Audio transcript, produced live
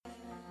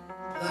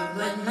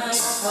This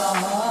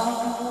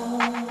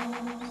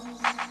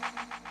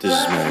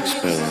is Max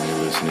Pearl, and you're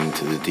listening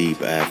to the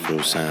deep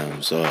Afro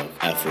sounds of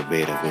Afro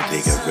Beta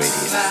Bodega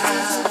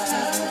Radio.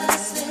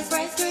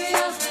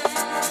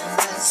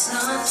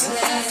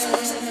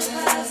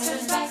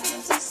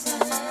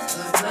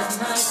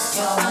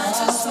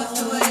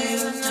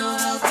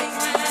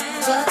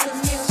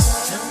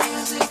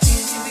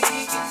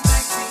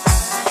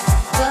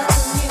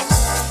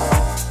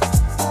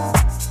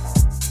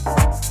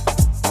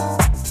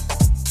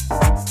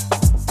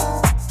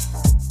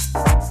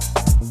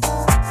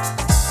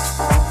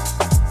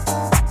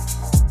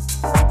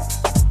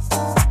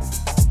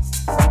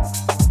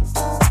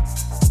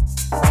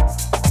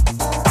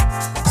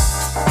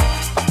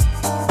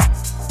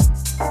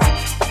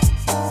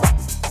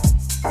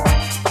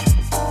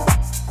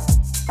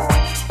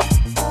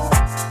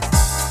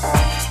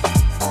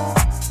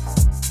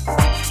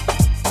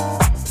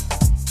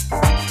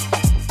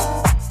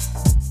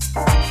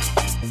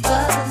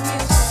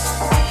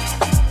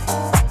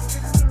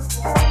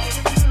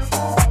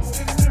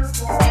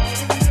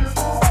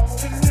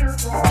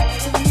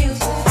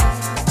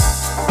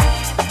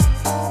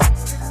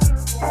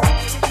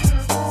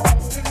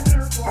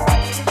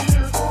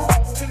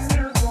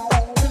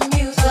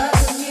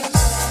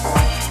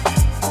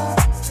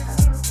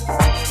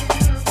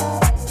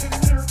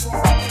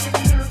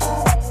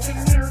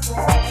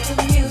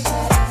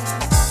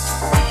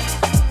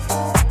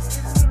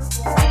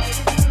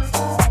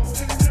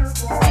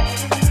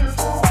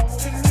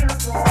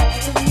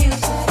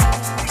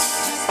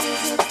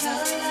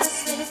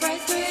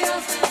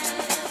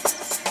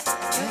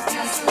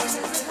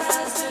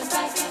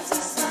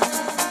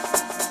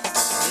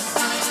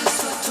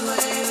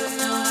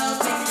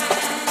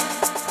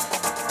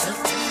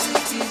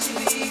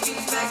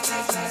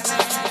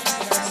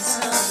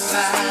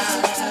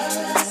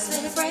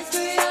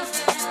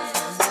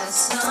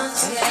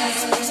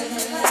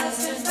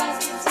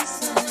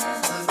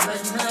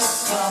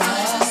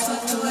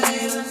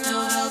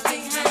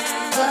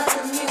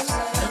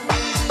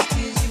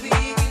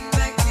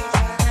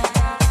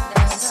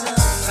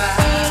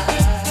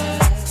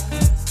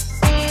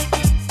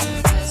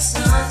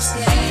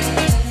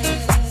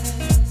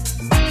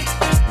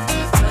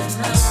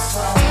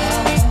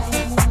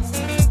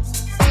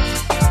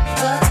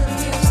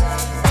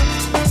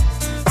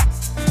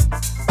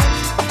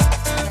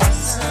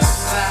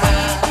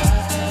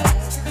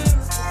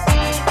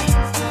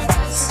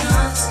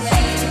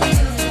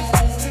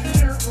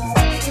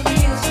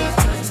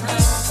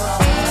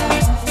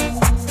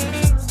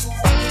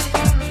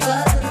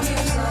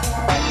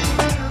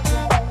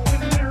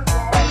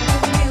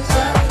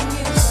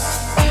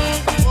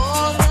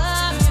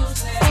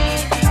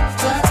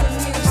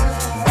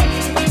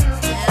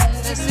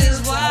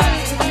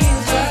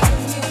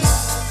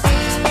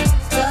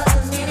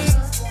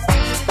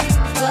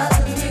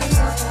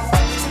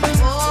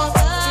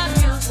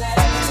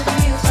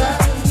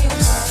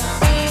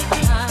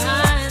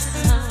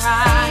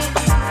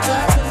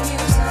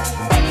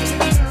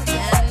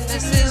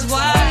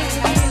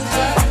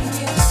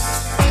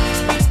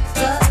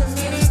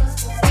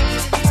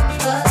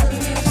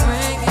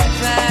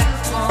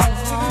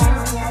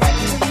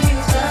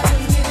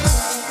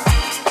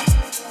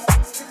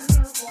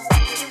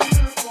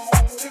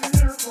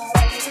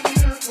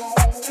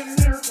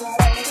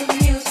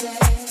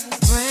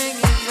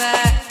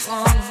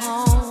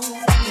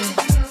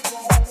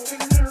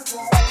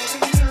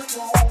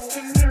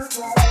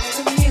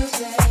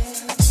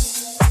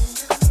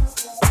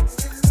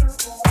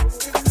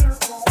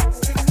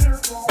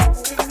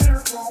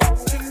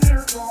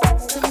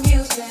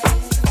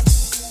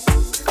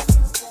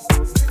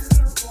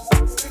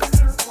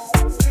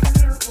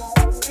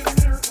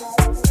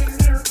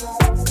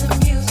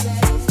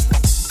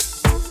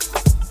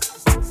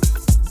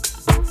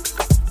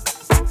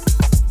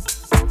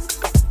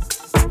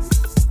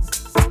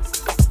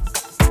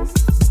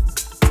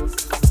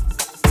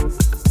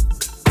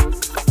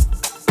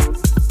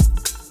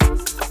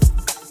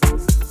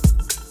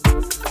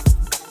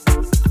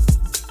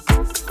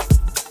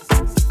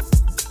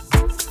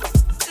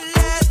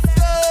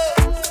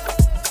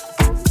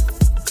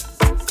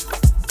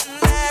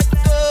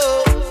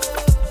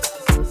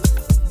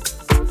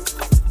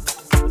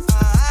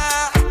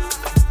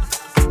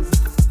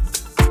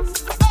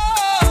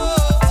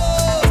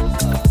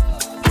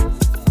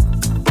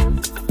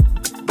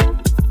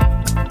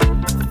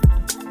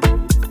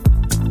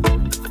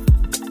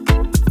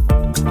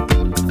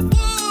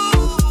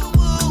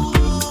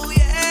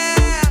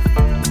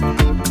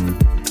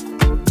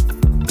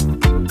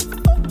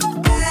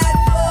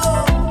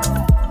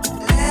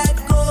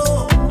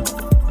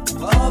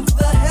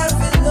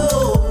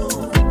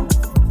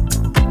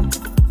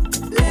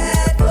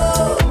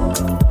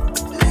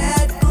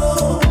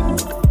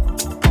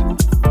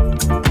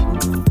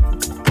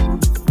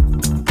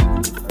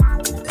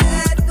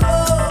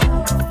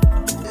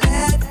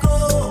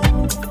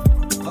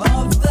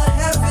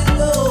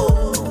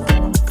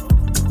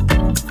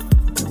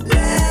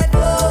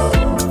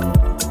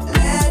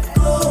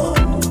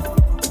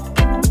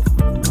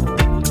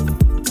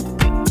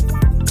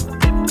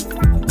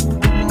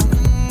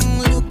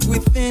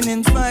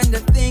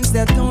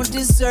 that don't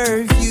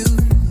deserve you.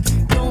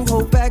 Don't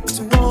hold back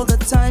to all the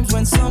times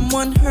when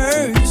someone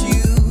hurt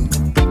you.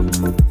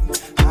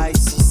 I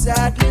see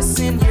sadness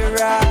in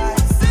your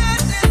eyes,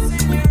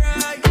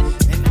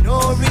 and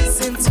no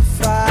reason to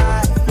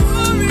fight.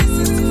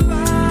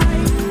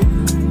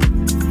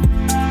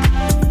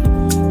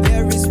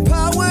 There is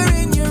power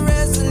in your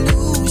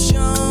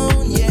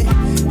resolution, yeah.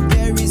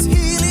 There is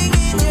healing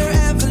in your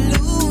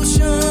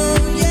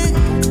evolution, yeah.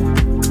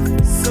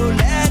 So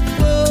let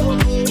go,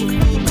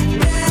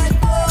 let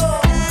go,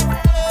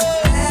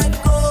 let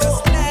go,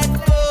 just let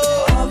go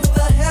of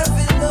the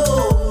heavy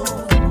load.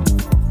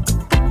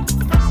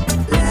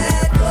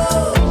 Let go,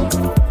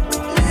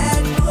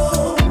 let go.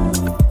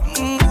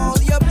 All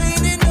your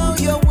pain and all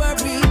your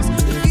worries,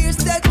 the fears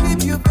that keep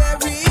you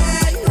buried.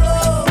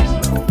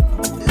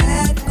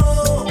 Let go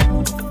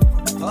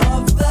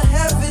of the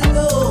heavy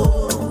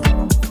load.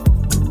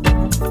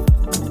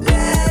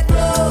 Let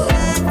go,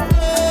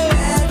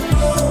 let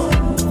go.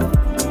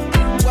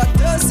 What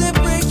doesn't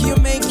break you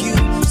make you,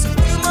 so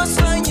you must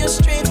find your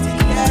strength to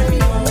carry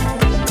on.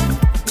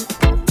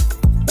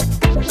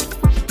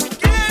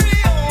 Carry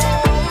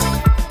on,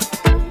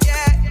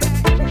 yeah.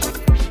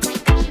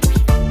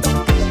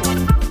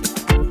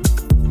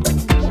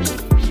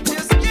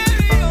 Just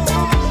carry on.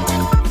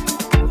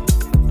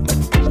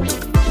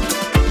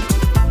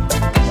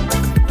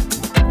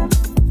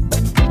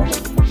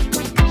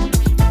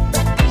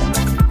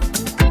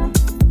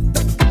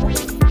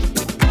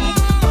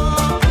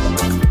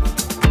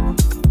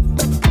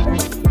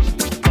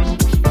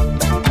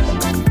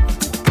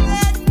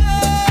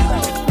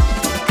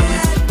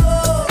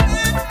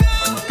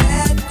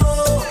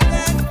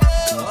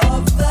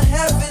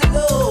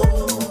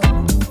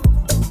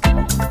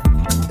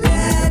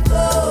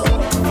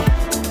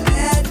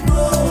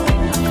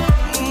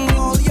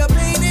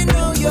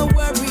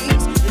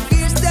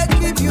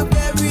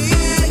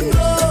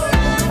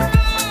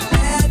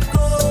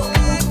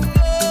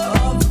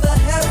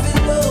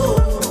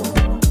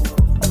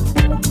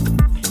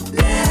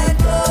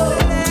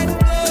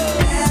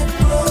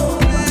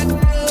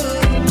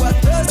 What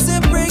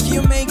doesn't break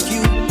you make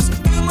you, so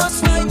you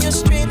must find your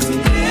strength to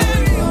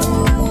carry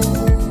on.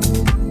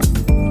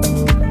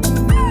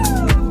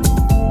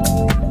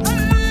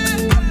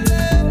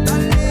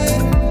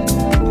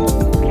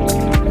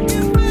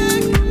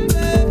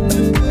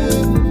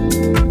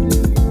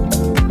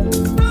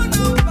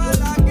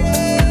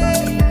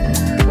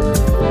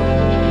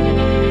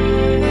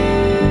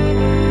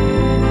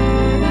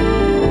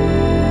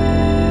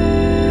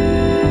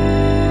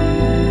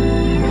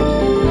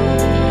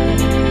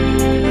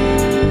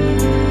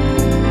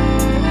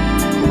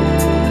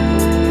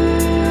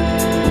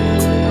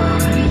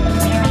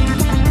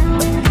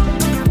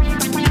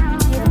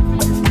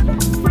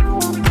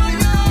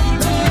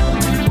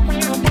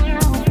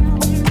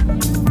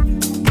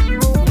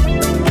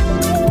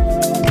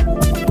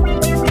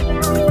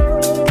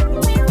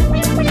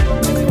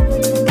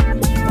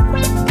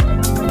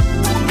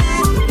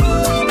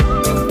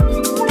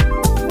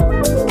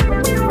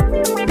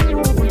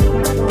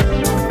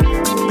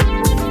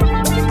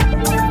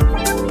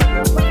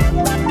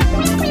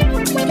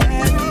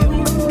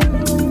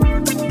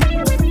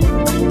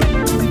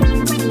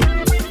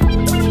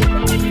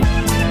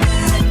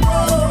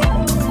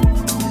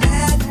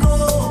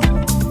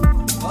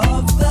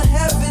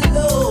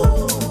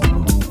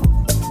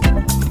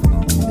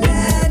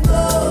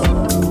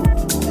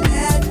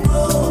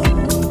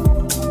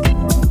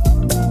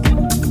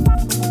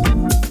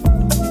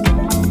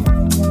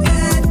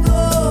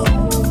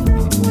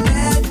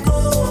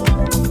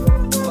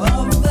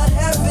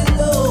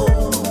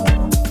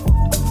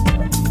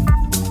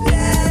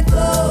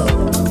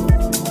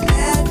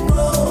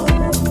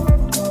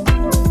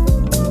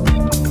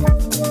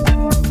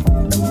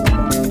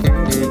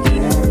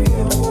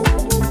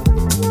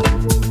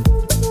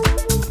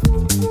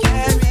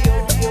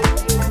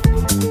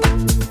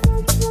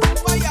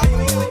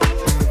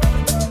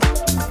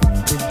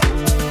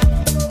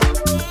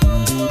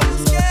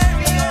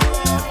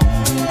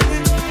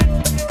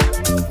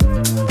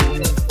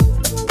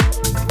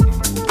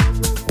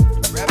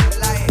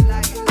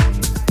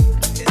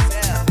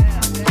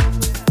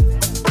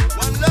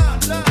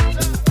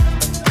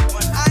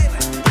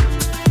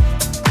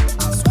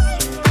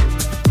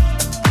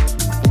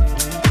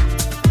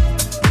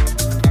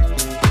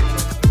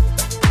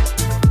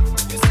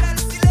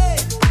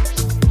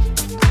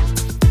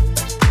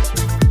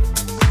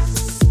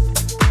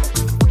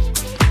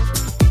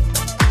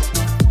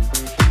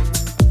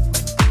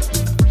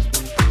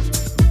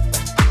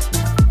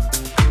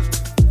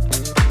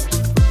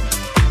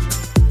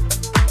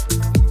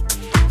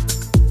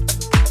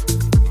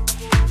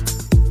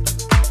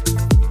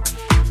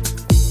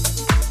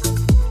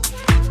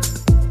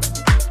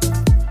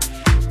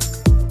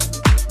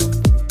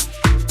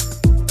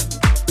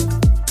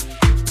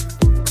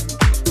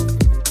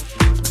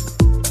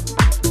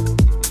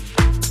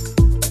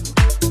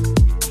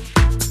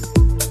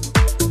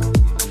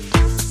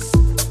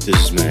 This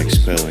is Max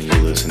Spell, and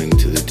you're listening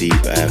to the deep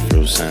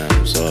Afro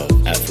sounds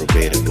of Afro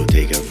Beta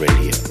Bottega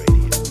Radio.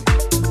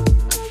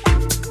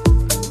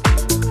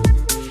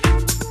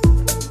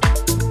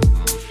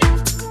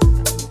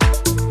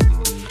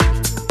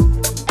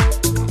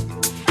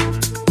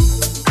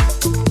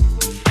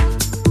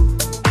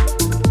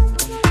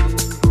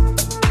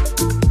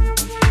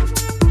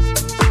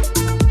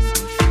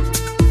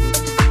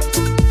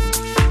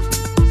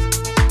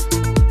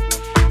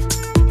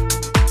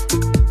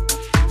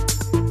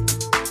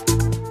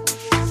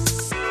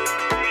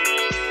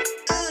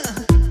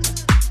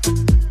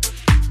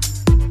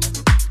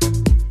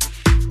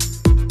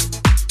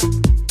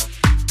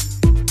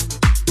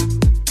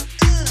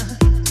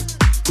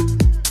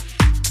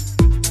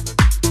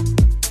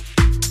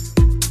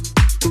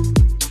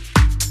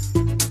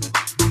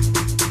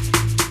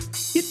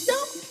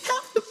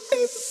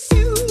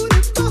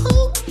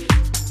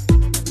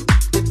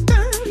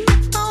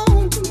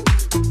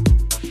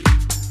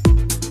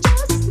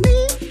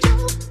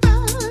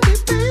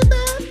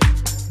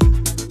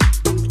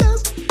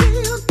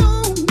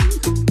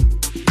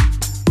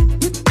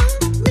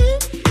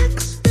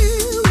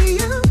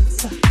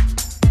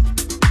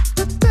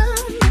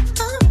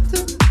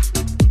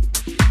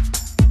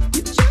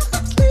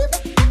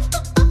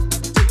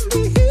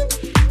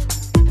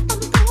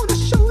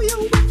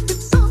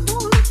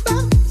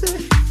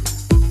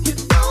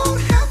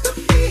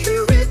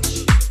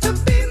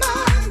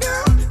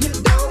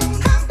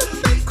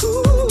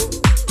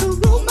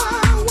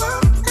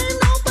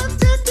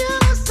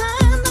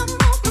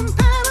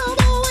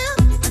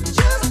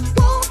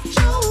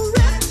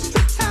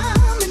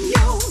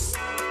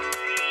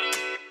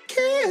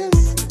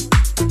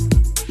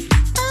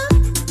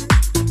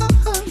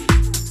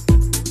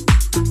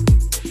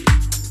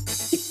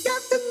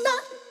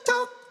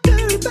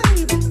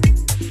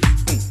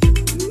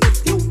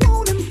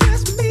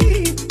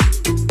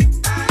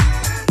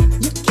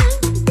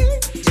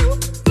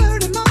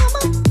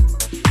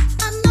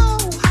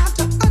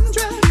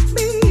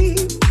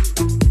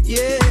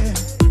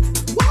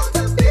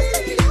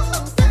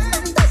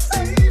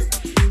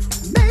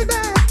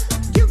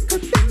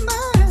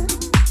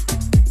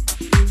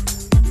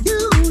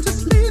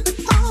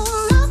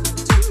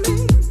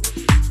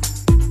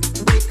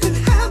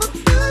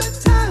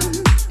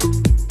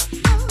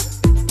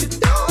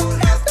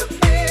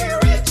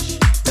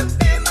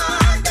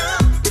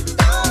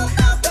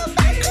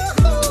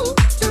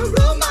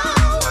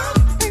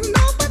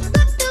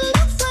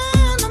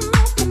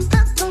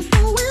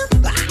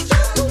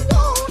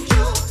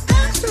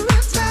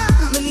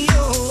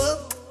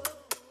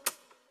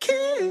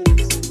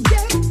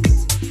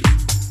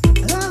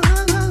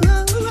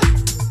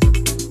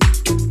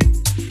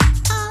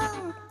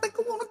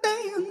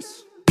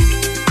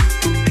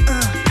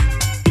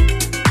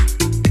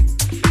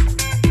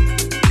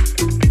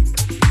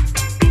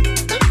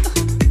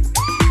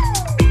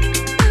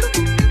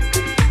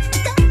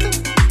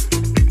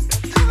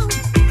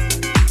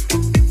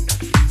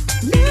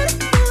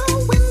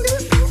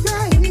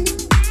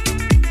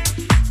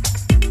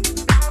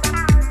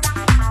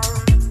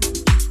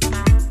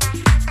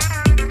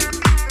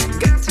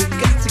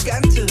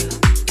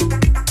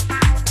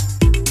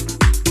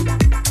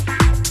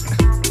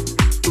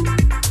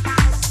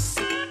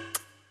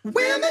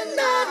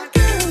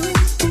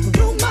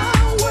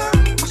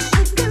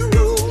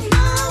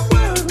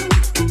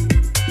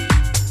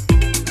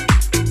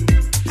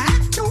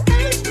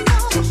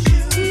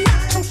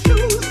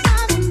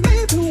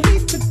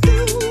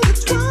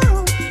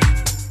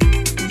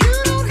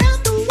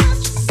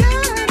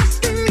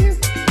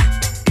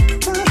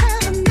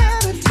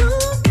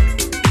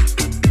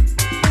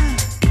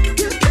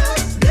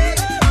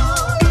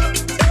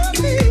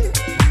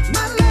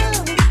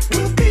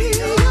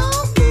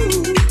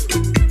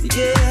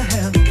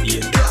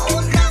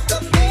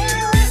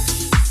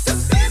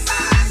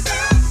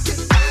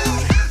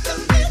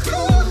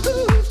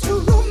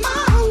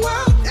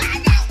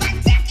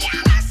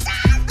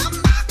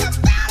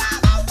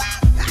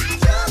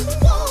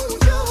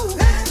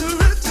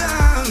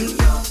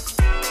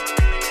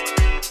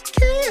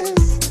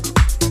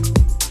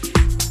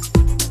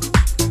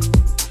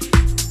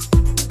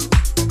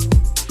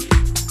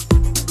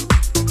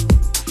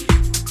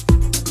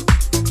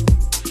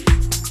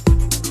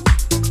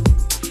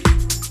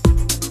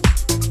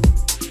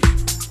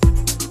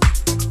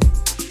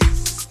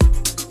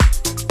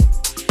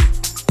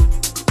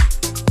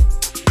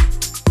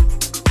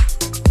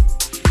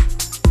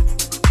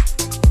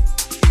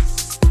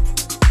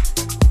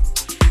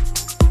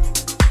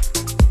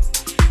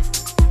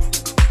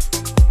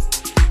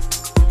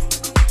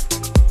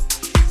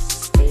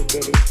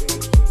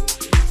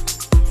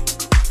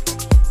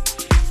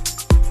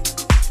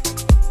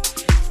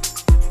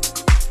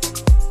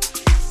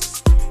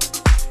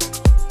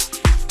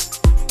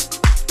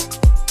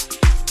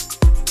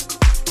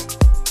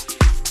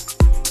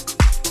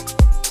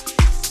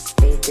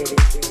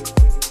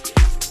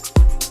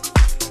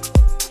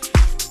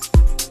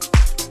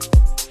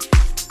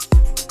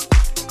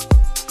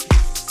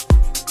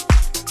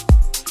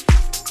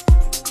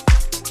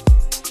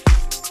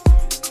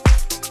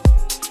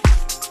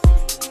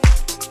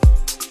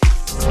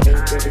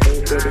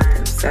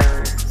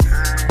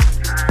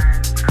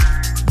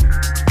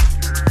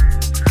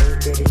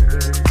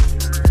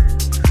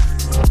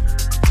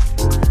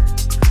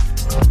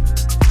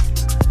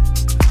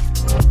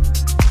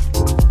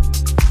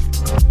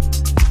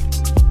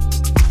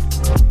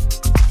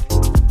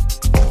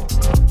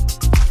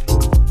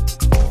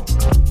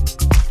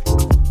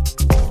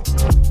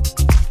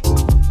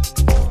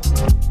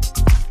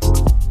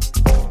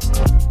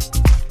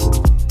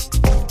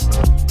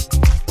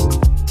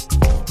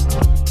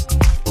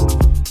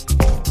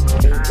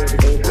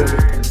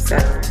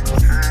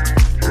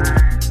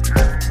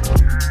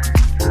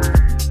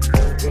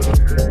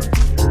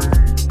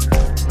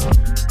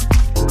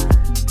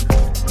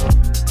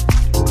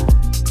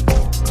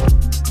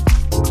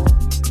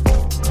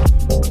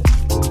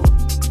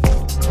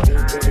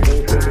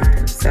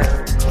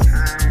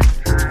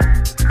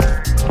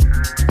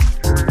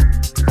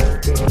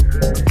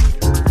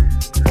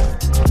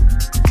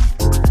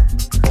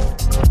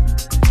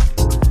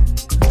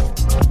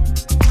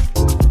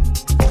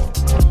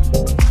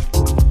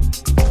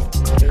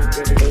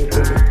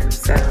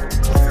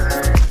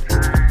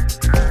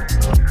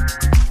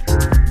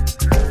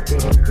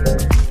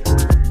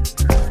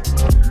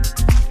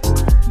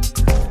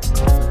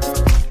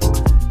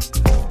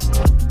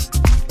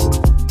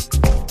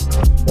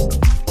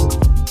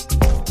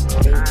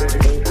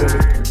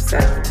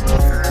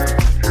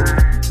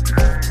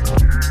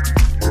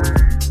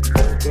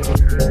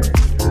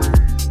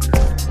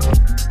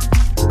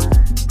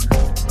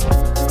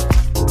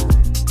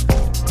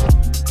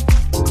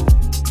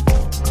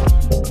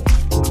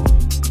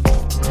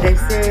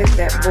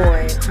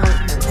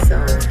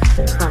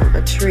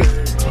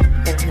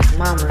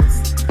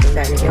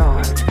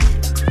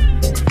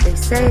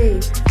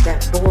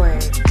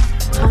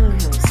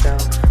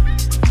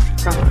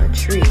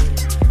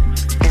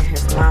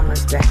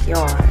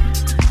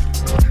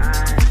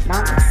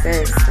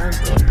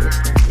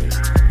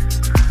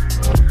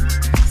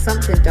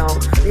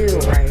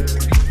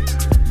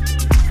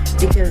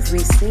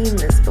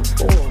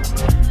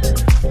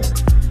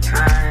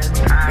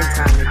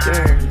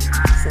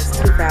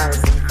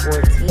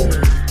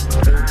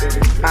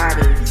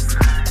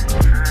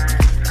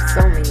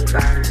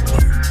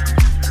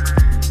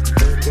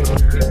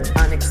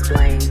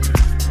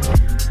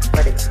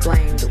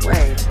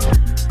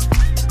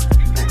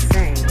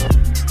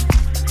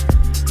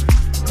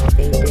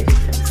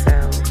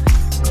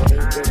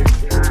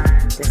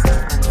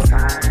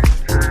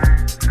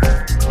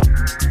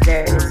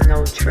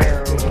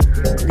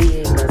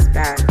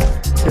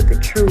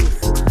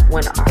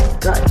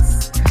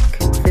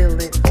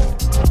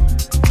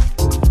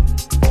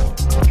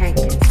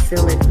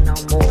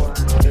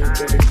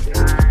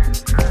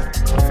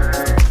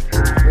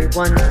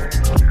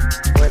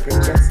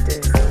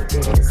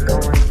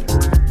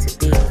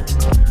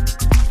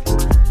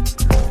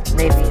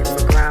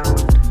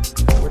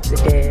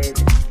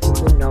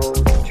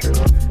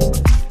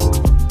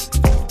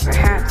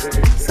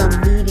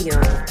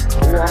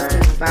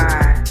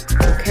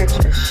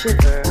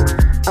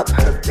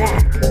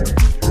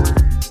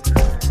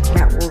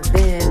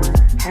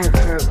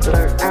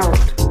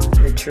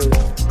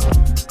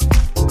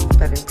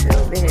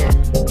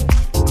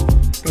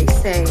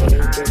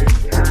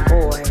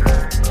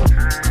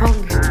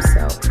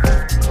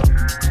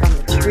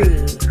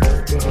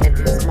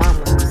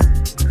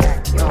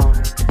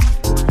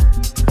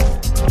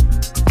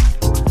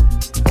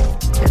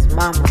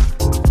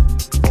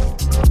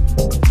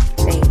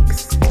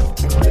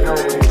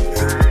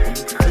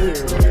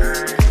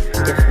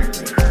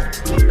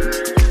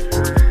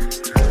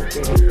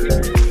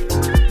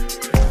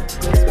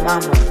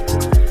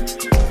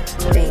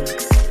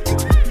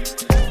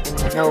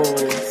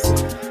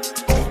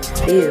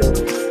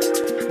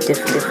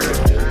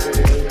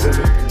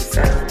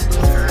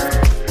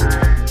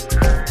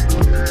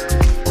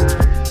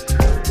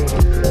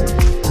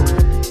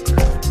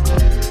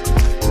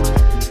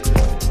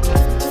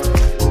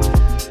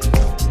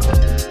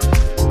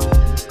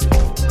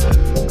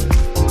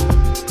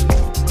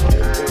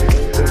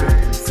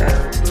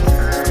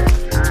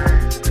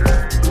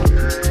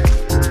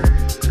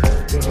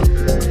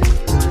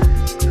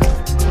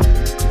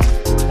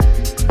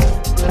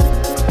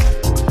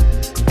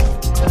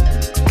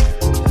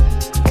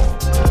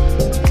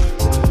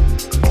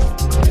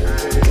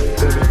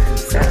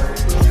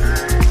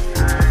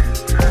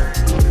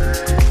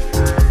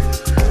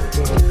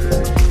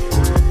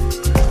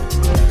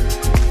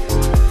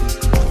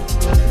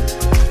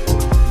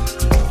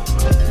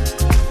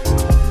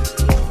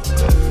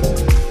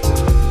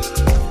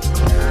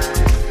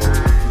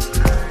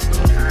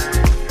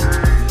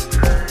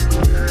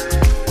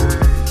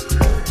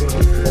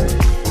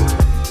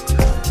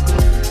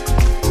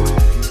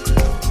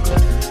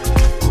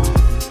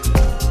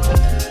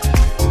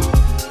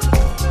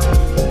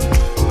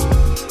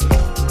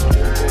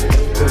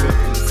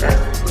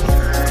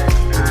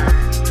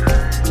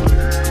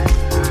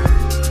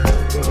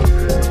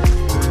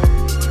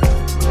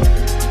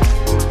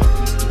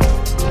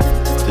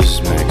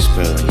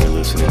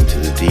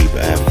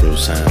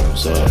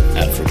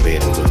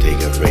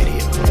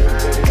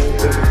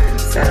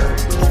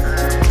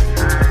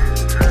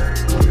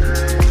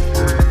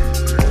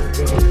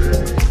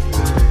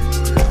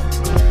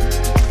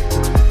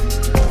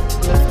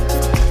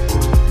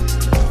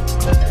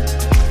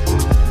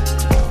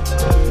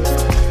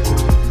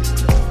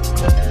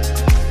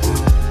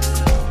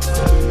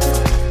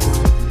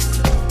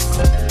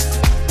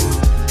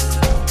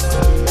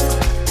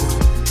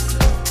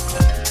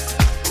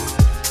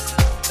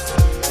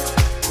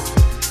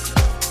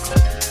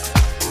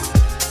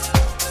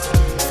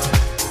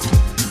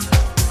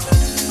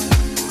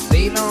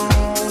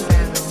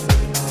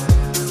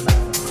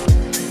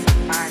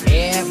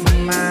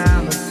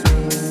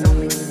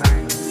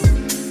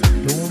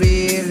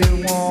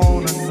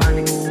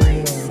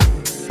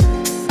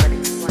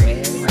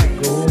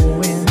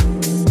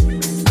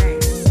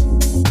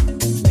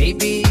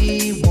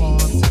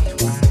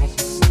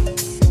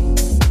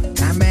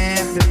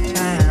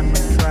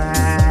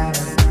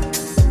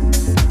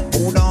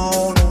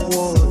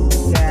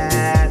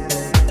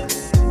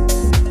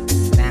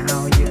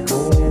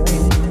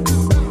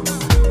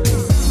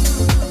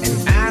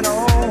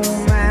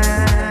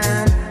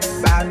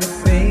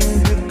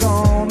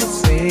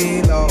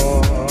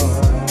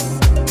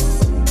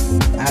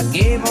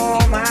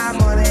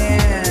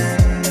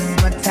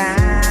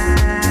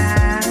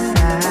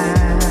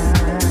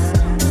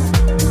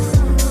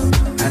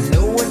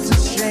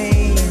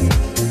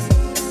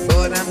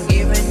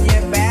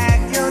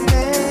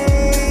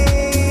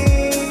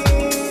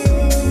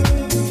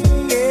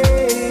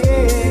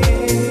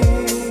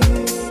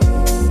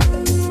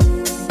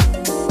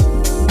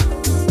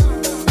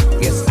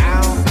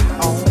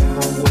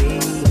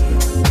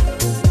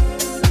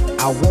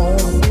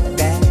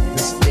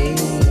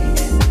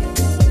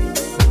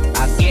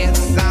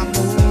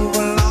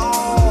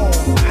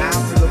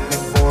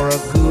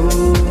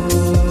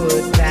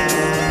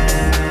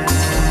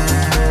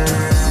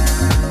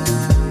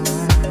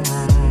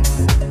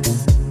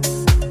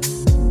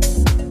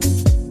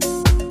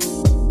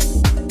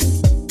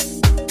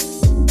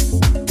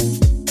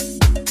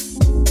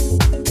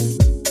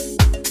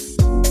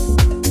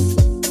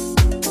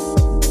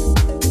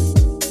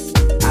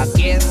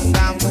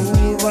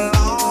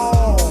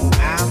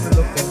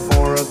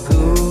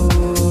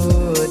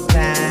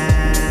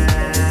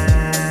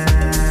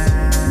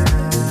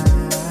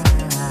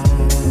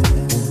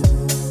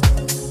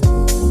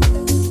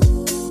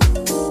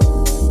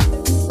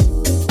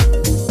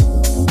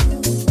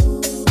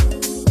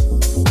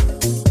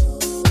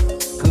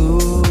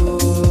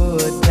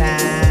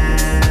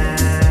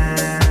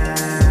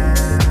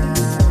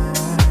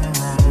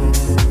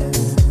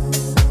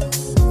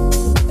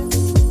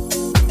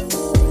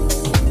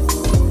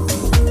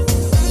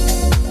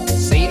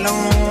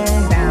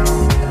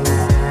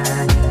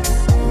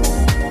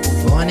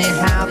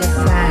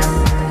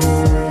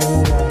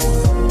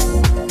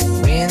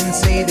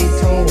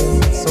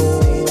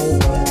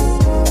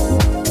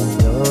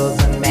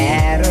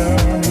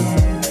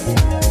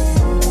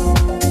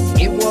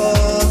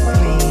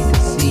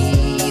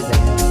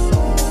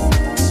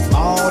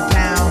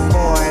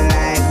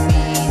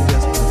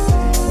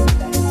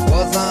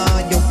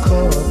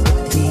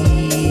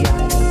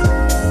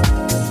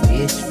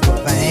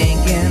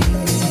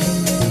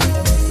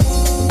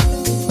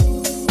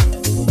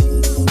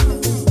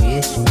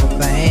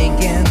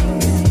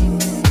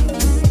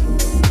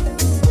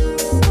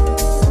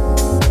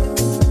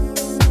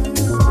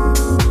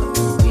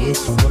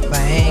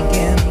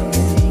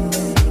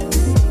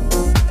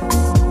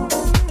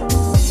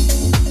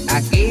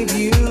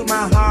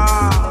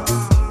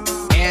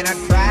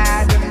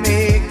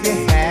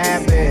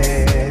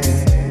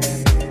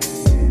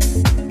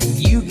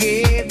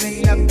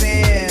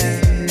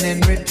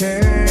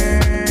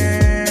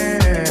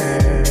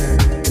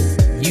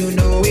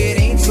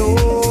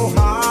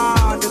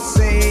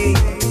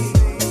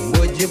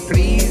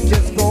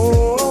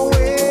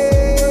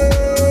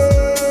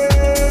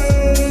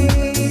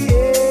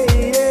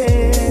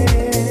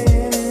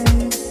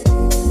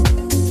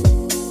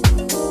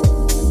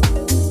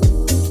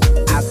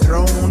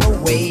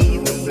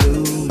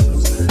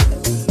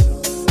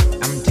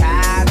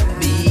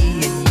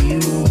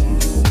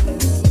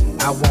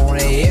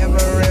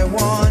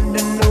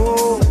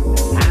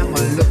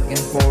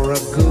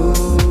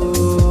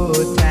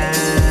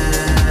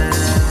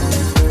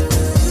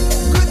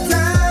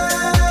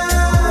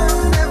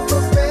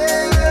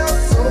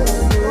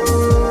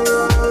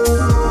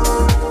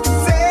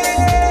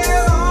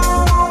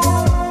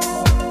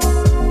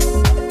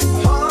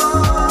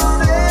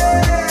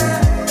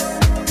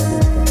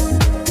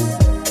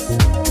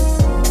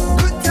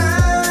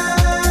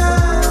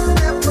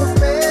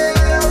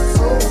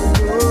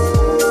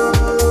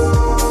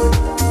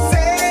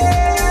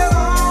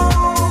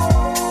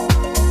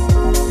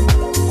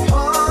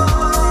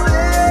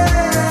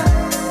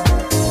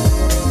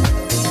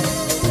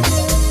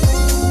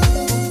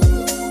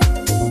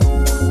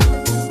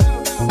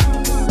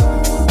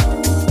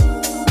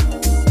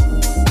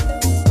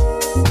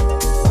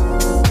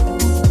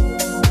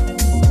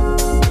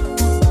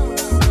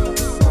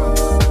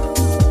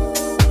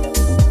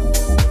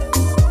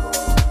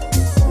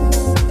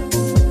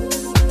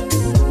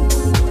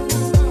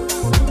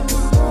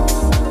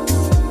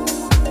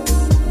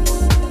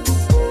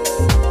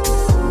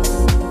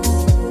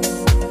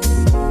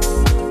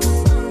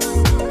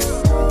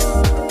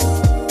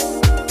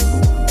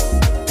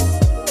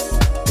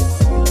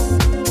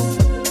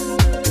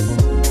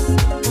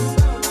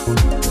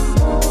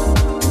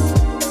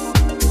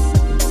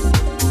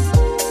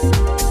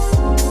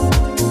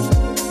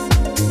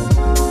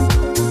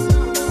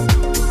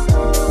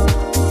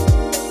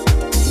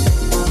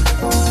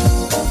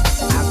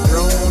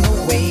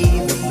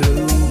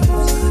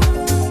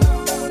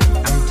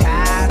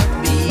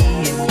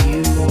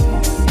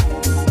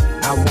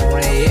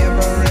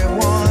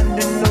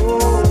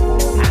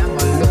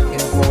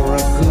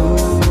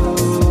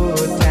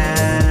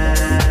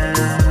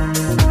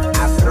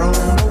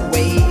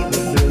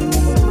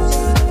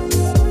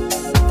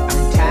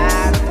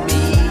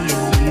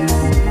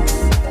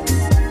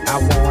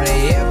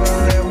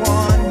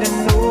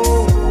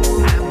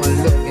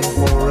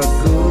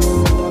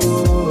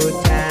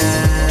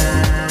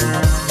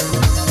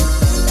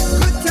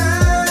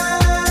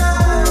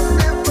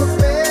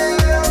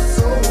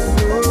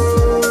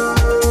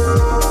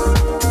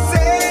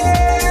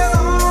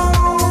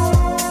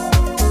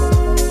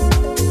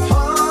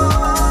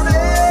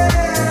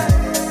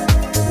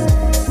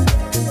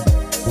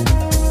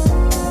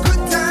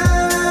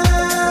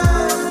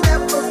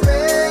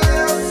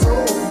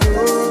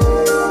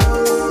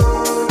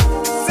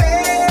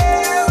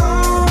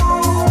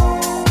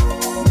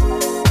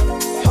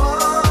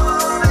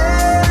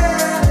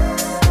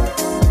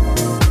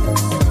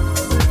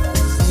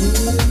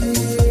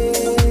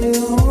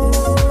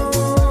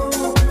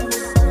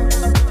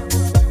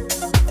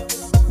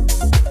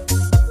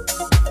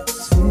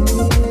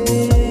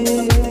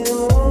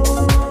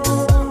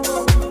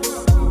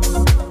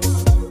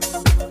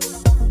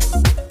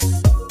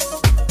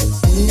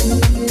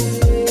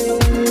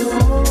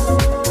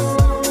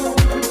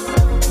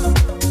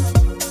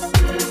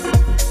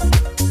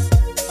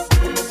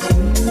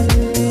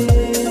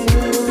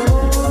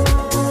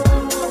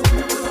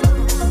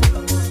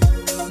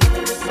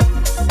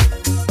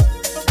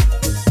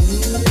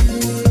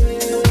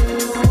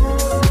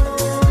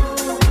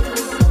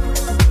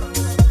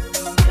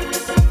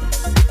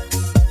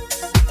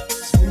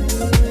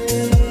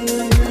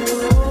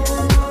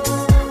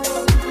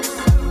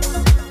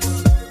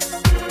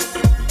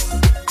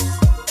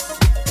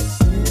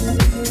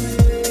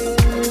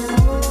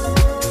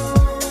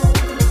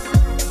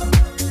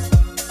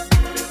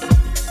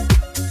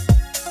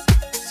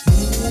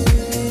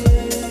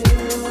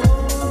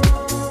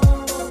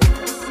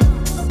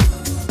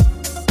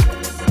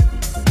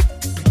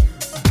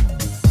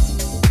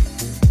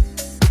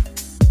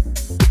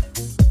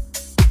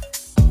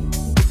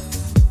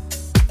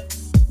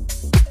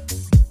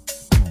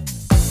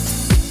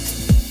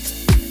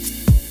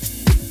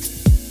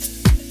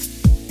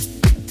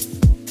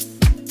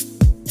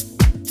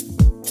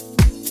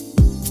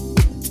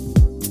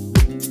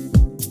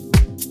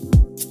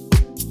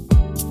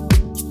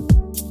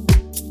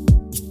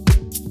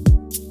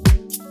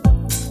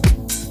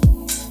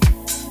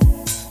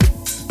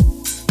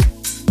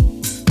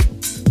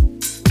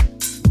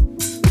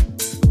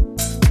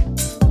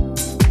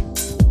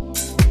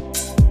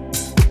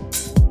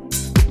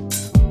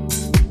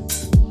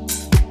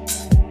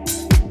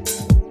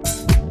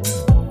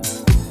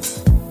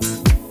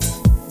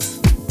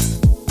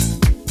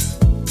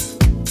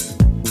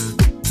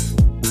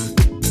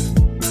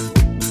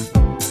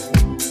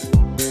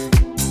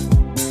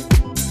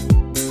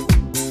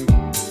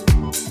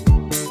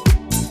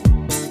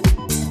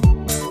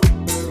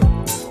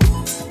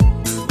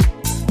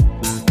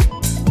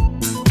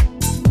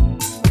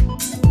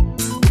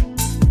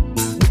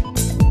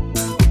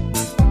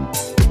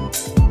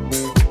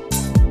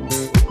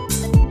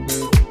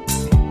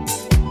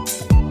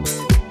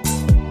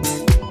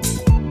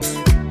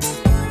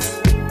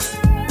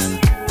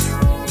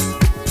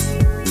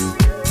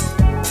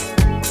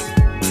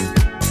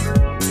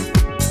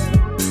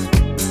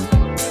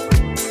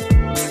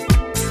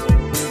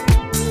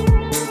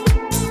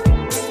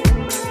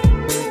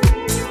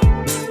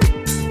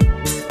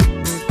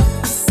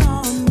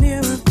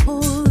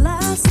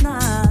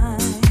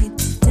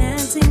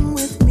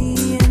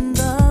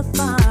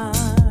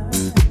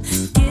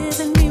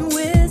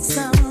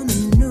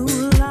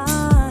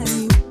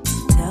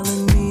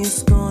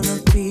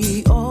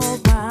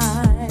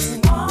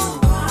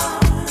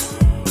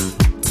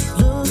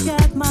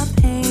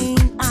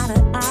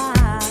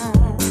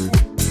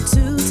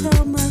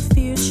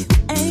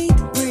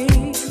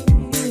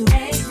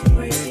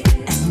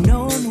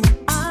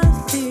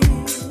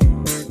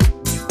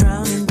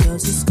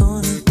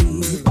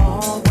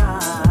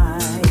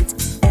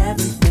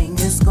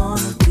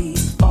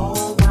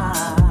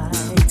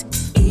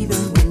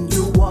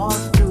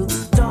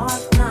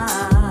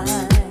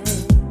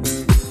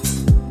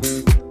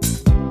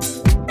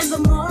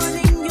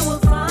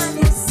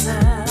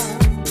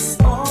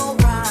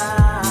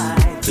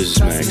 This is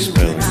Max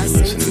Spell, and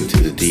you're listening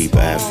to the deep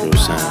Afro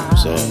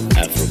sounds of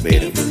Afro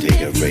Beta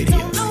Bottega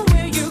Radio.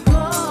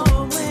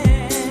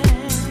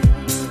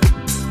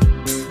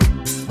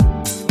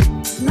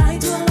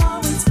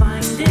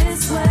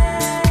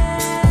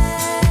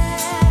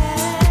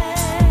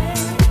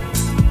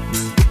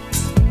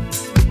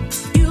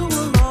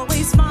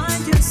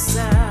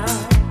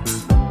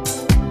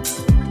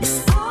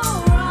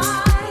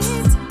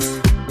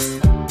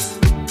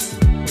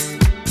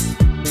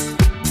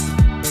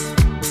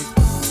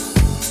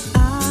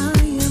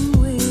 I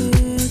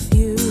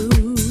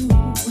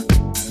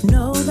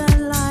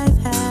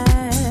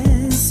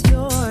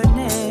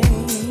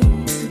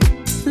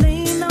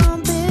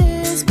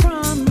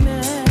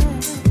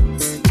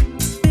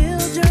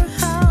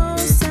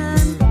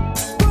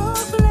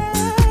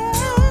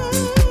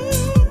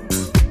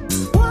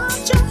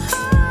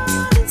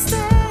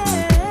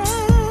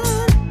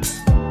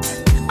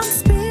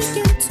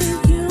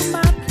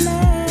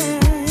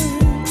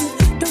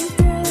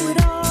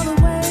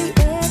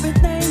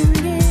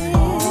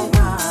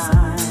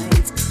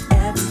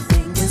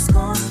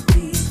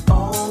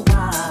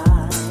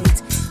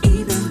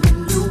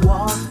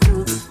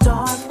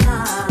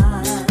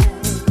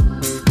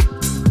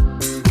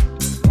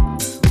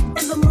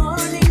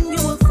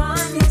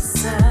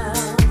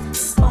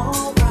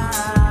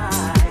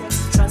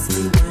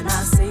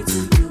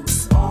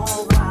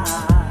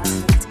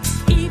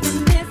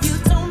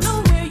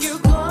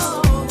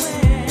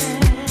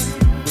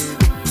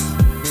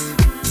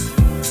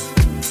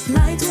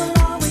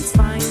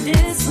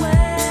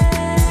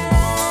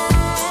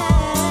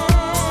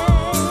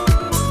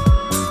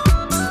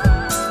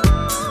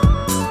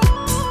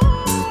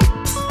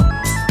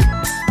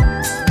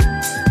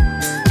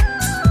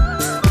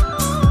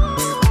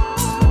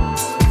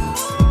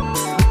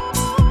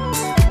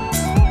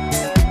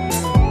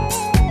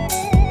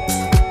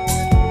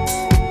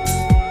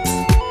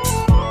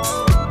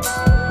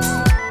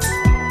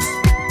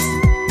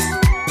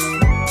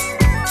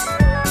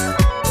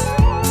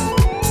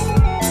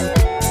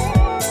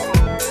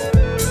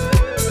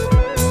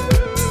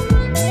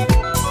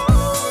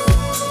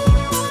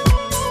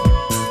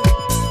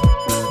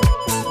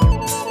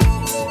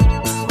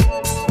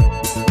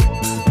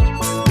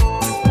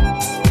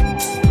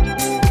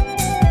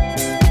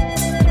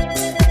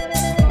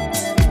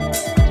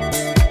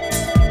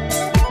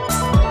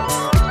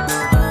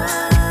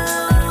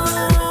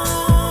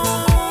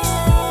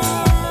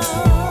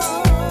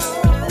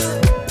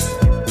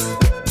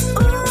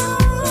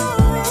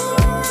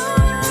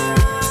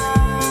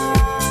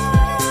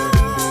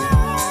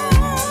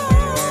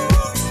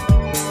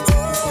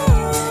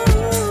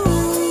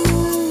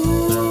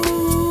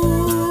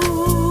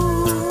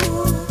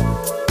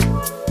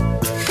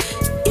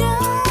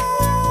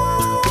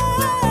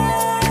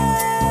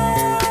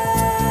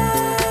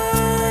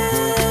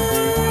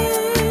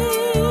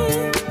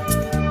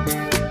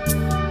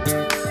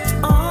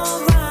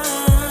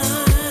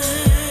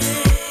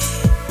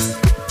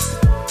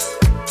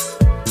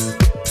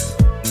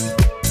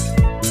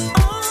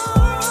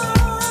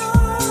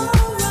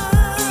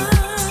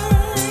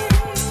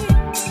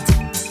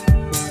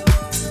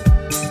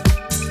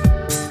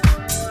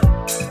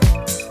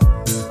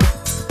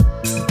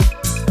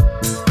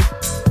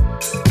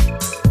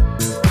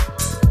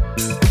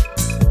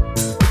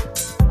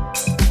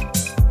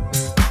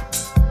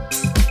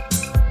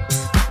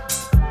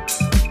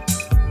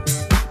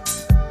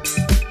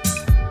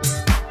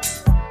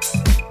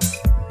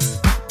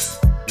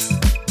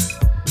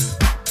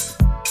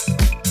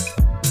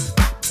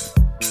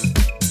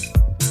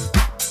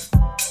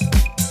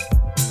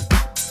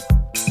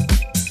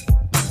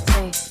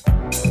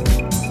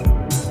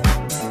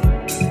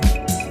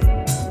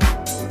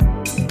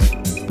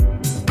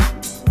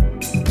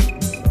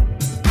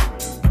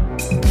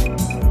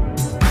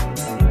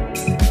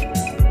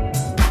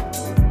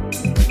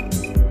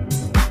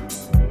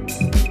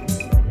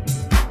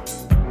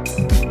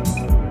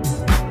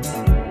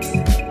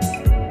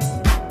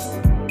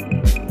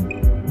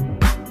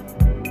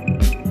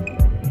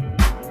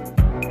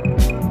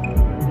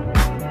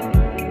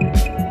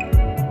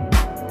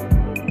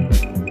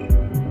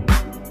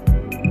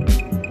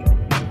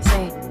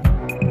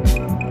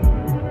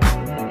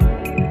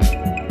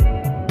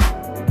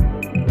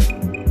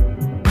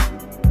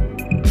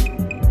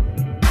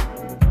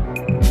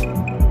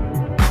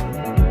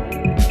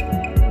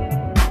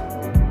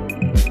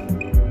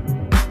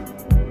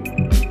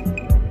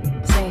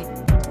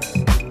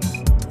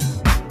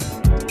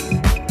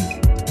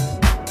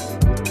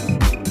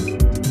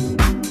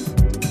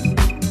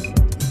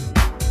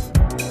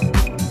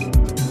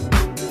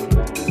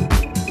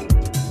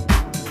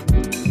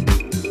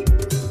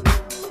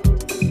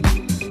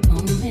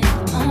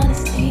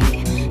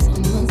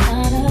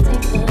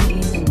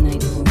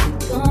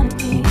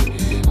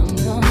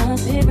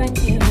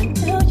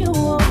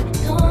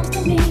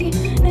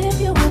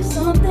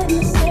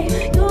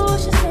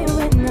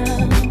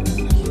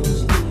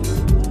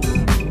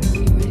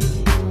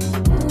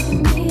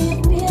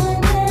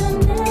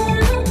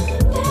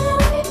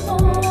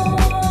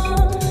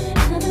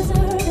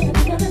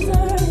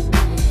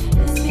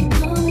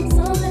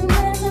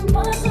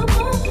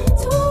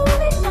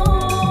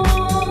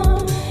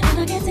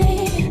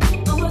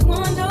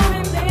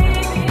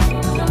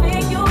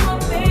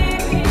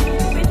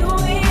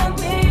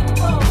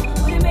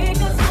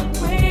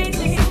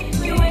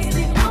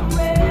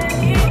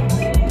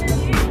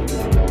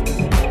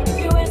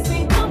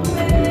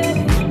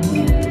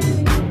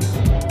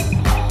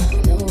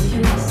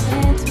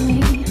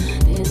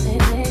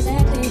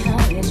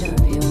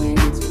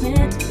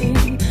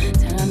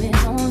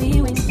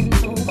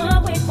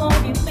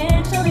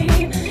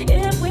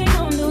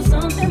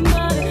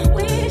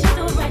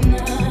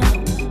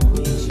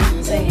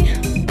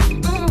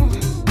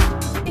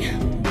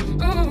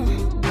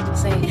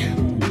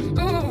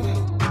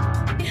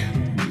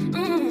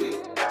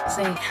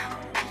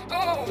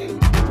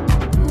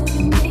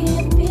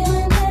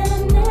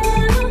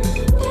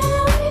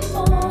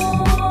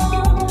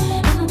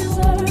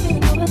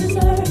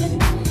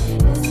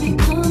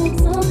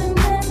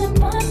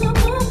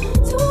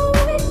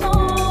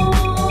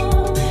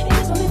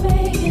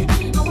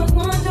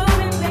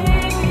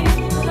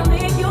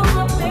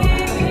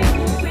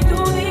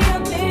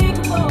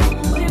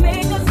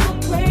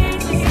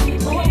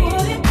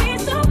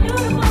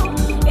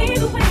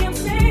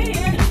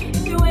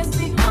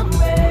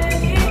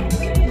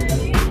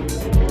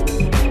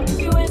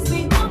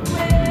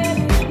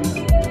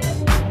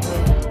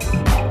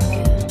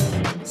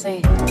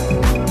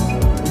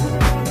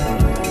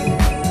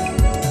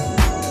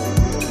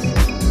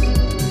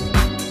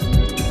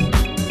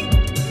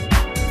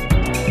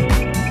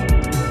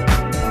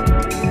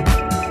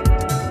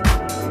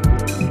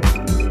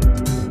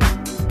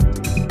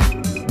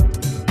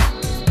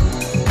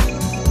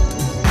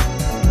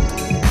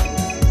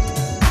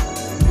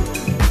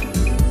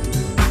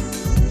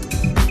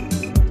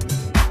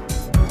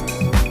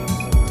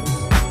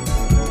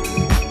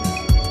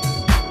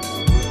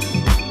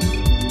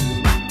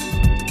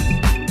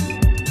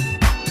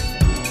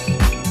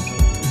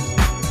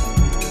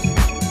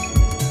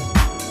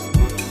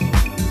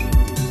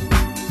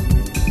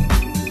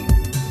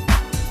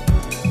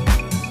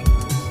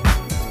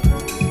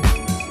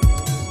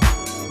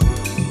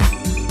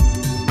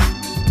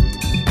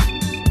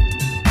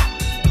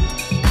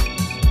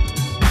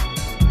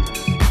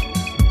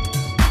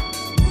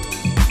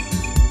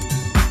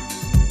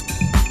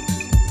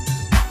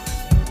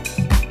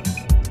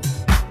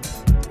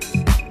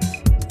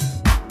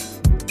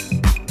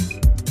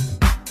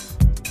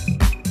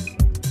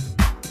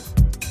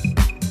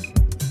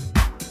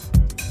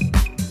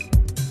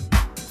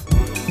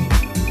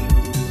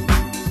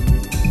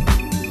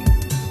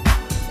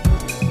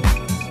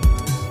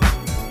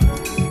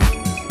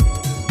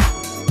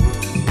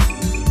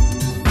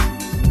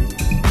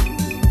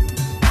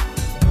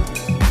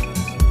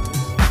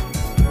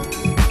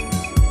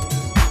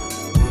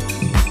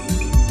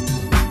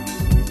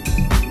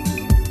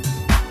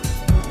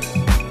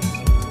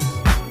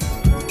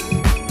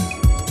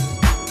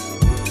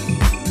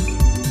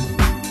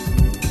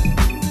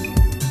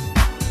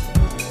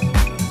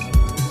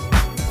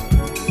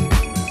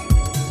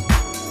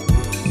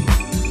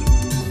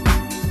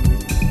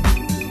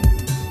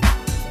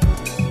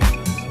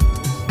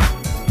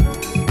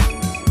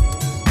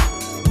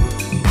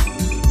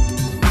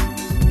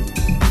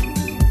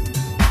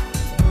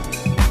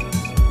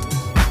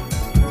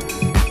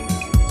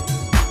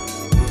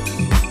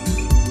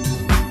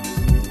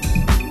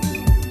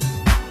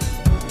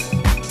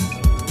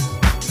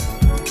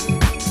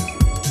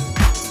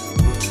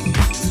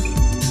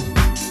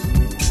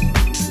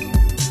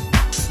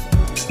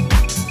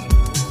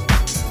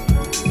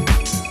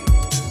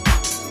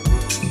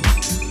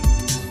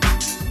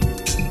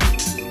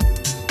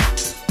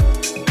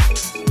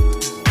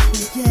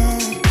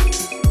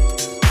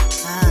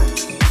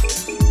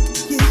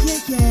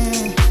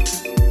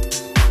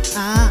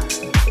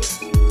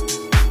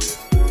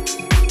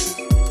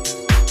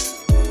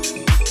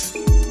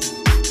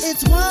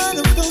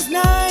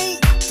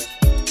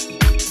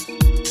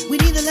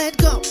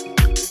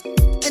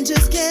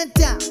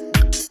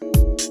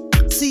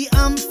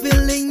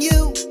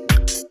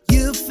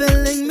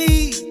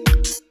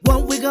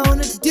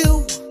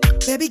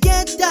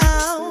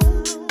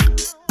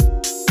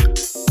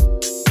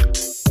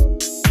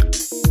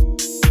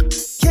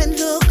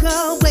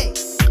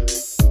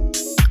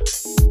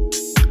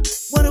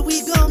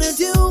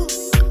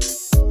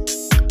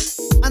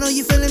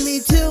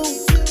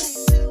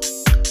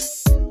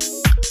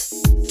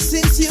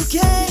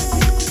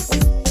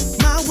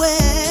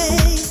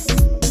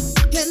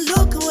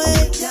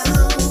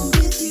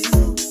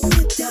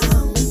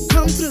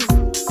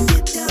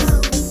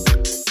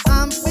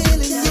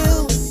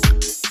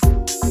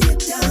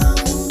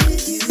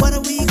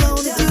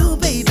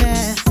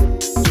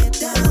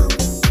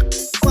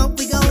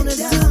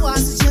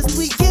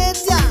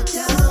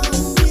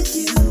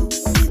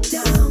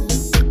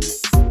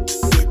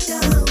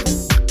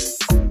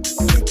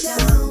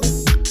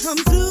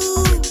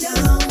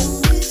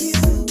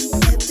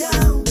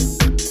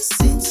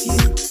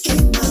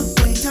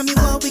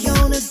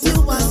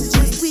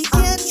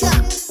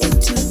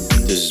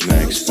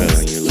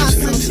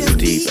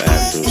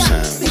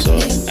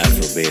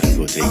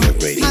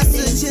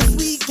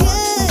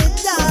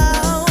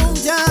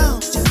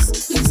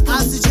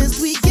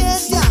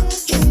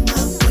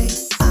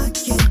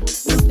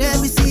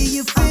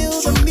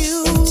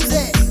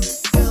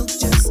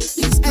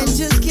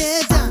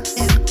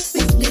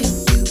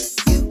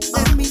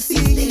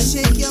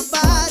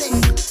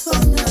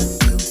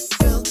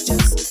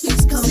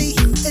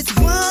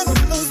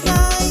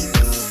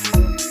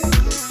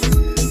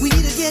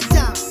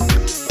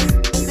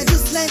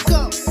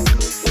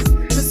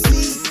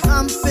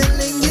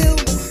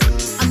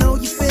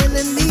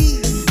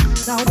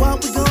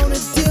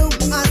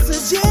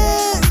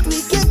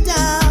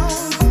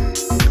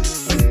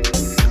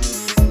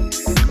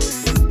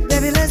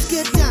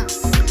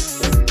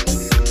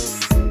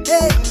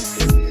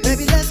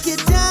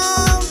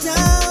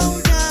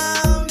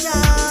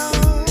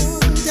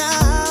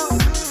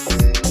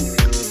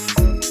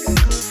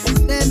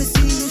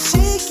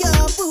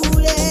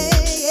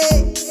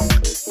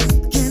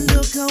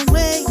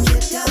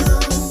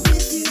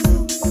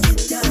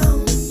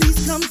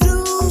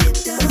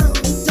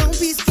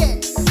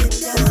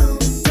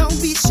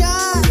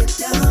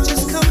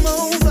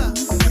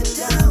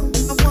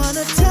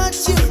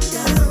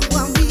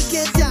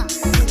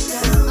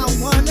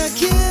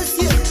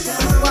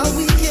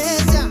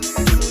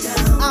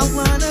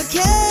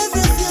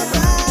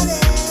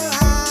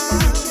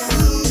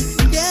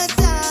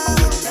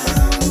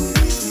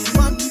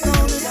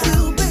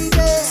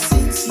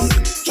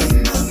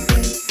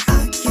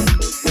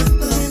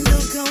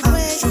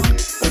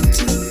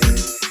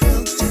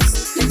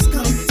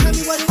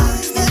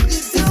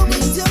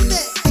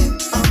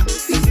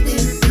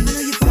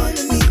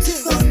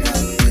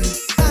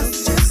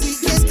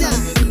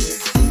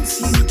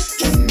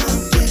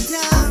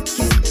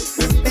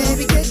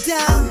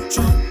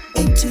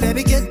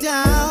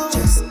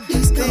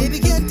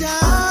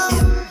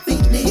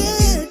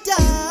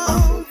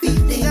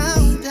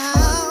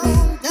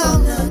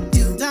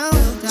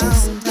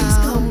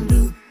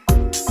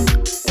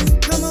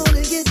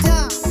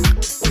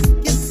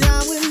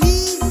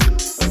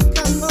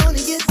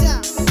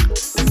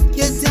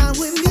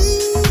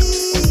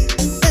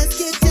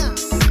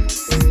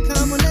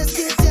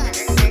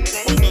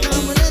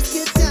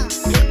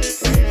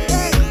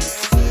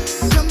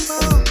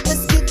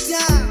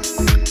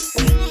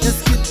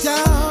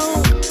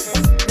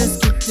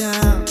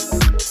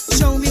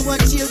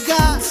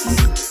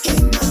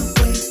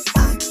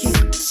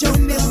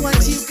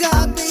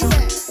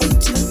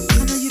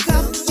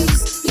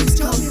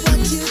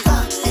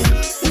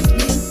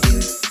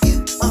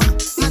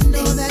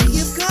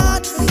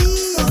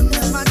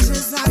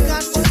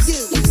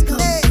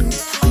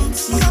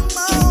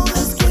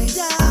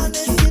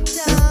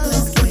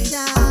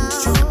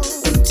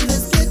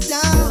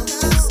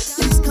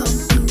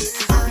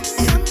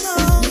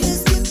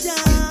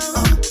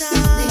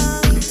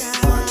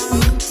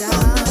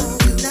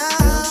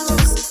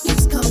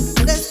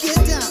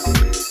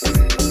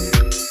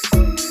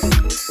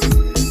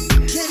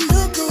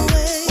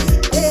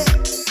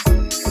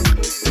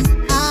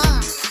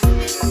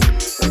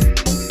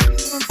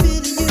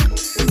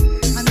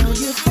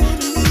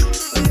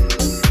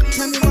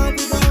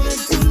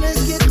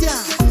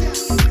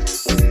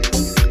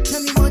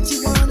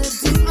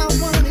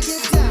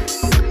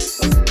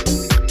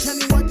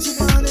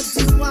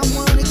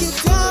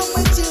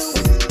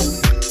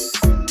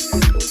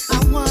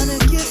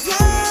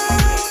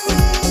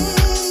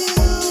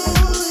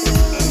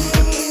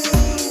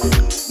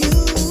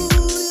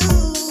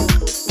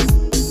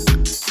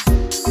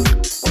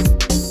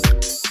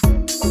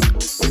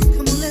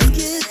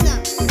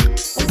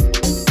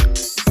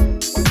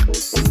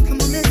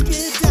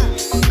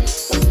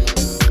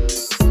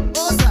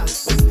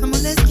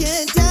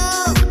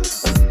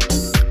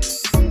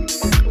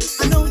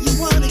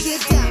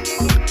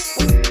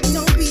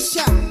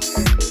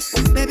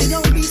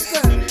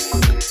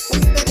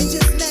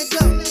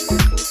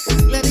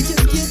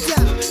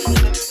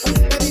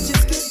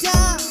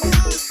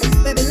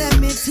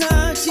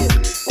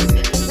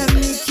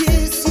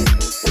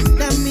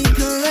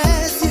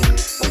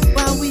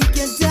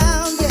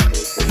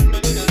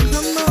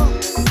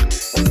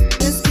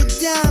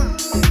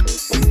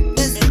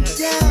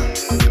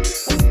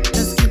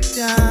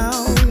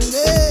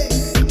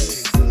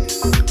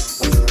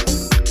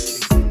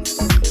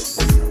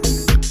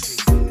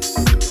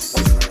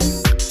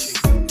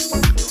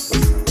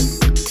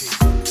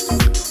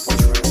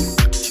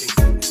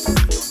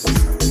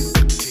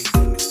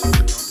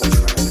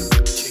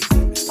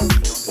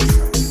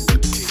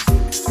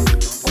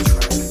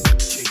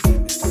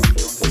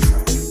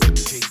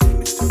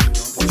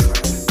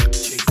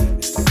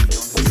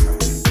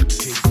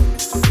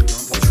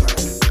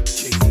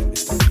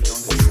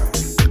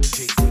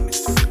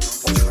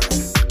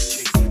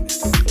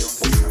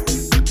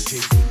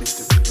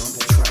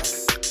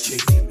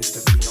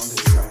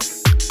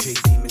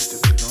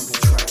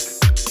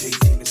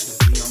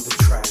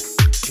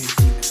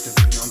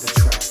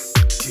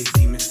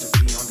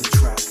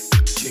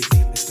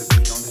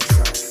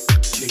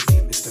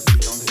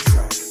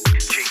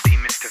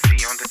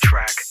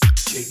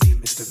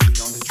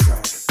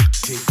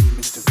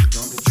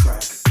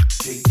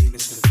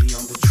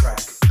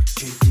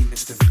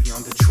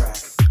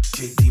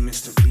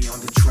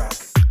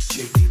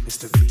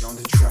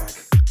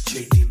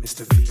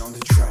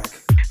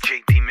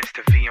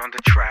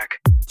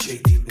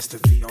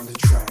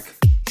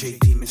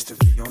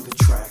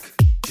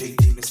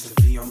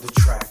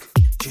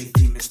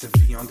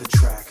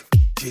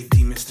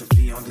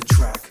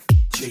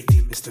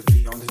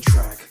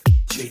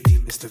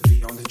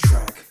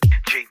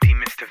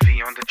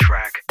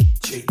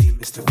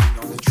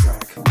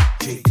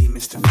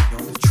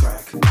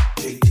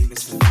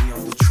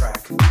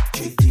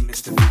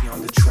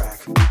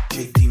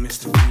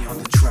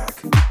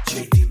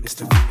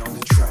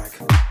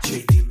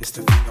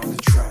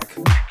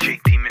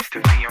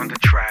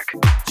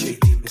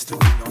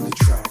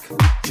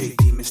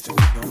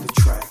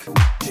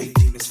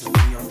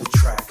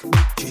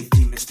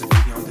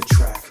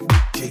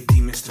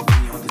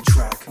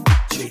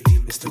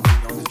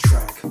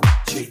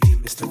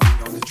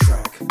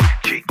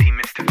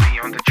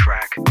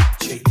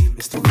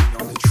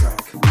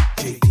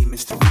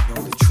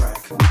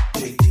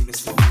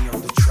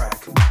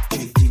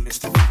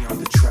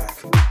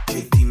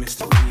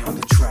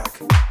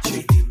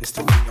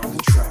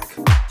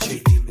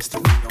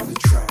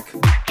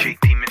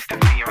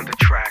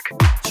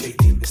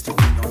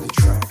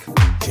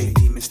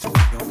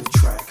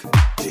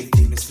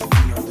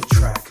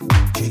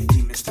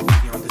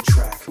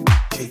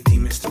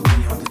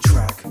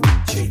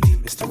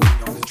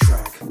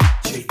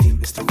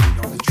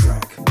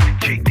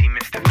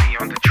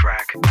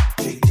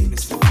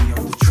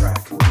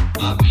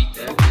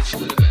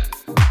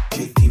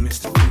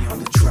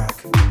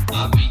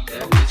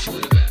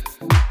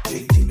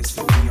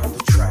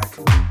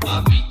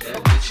I beat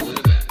that bitch with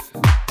a bat.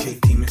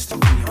 KD Mr.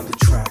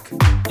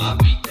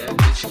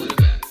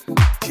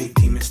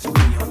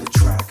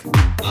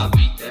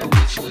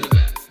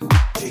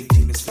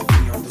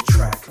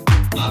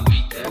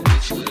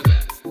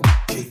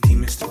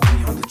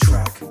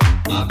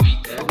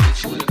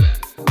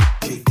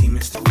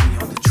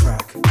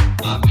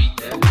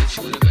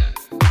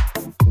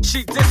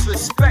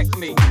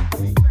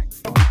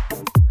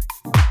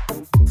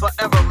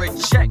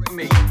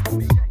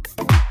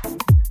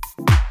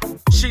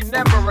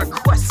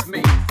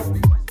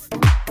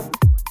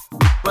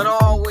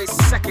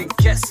 second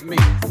guess me.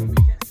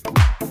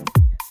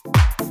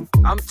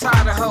 I'm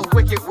tired of her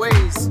wicked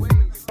ways.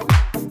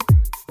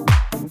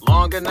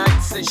 Longer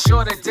nights and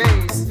shorter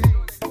days.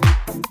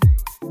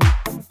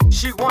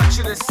 She wants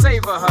you to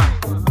savor her,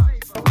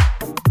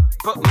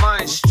 but my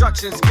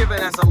instructions given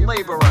as a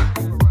laborer.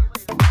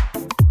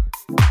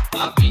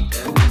 I beat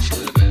that bitch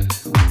with a bat.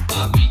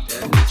 I beat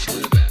that bitch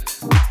with a bat.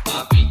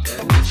 I beat that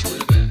bitch with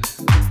a bat.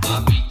 I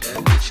beat that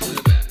bitch with a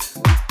bat.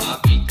 I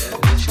beat that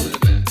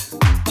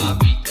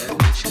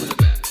bitch with a bat. I beat that bitch with a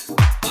bat.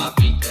 I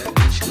beat that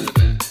bitch with a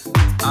bat.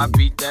 I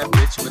beat that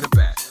bitch with a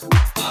bat.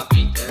 I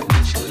beat that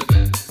bitch with a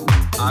bat.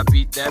 I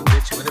beat that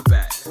bitch with a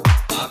bat.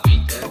 I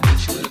beat that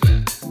bitch with a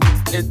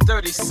bat. In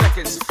 30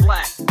 seconds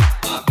flat.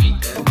 I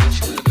beat that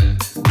bitch with a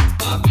bat.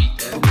 I beat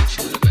that bitch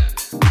with a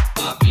bat. I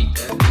beat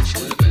that bitch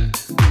with a bat.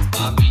 I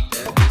beat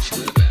that bitch with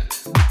a bat.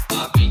 I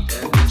beat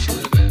that bitch with a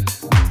bat.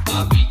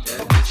 I beat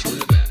that bitch with a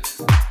bat.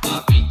 I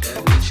beat that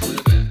bitch with a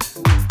bat.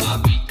 I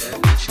beat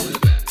that bitch with a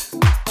bat.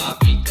 I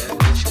beat that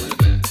bitch with a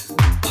bat.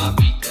 I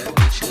beat that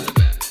bitch with a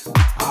bat.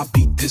 I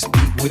beat this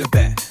beat with a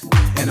bat,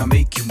 and I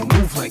make you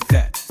move like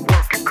that.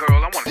 Work it,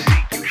 girl. I wanna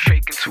see you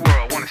shake and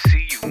twirl. Wanna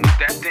see you move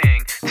that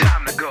thing.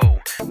 Time to go.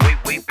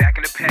 Way back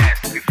in the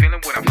past. If you're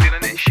feeling what I'm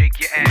feeling, then shake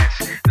your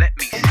ass. Let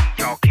me see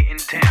y'all getting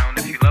down.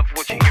 If you love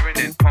what you're hearing,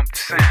 then pump the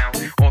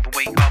sound all the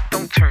way up.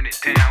 Don't turn it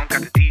down.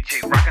 Got the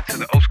DJ rocking to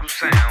the old school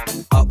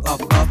sound. Up,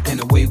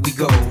 and away we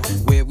go.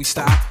 Where we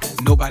stop,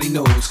 nobody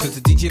knows, cause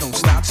the DJ don't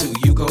stop till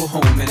you go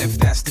home. And if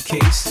that's the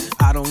case,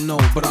 I don't know.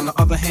 But on the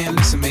other hand,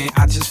 listen man,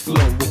 I just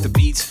flow with the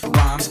beats,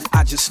 rhymes.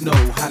 I just know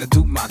how to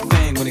do my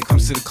thing when it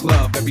comes to the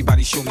club.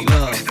 Everybody show me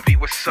love. Mr. B,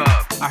 what's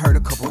up? I heard a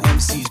couple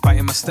MCs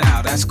biting my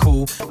style, that's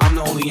cool. I'm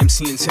the only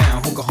MC in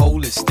town who can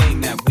hold this thing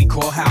that we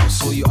call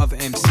house. All your other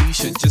MCs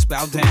should just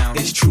bow down.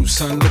 It's true,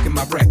 son, look at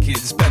my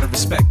records, better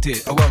respect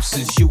it, or else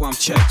it's you I'm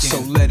checking.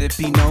 So let it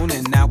be known,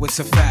 and now it's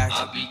a fact.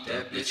 I beat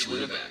that bitch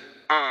with a bat.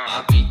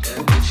 I beat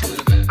that bitch with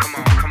a bat. Come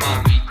on.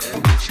 I beat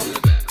that bitch with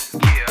a bat.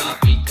 Yeah. I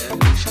beat that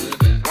bitch with a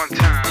bat. One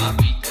time. I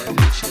beat that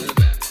bitch with a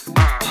bat.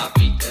 I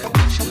beat that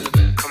bitch with a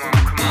bat. Come on. I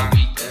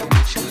beat that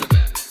bitch with a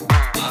bat.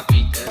 I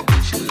beat that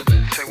bitch with a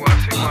bat. Say what? I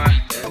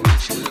beat that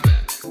bitch with a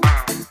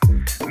bat.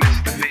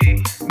 Mr. V,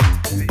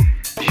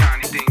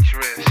 Johnny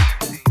Dangerous,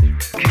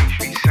 King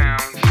Street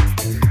Sounds,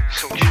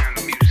 Soul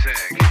Channel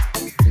Music,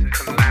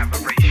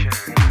 Collaboration,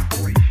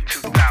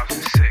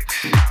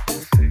 2006.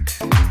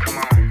 Come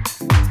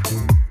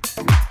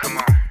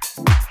on,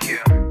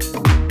 yeah.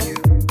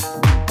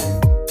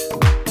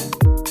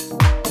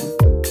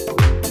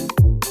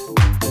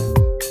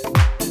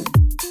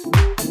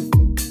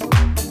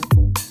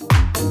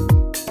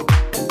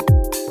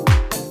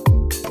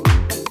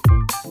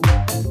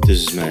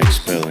 This is Max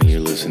Spell, and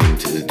you're listening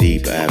to the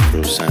deep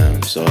Afro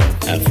sounds of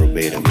Afro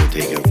Beta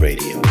Bottega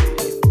Radio.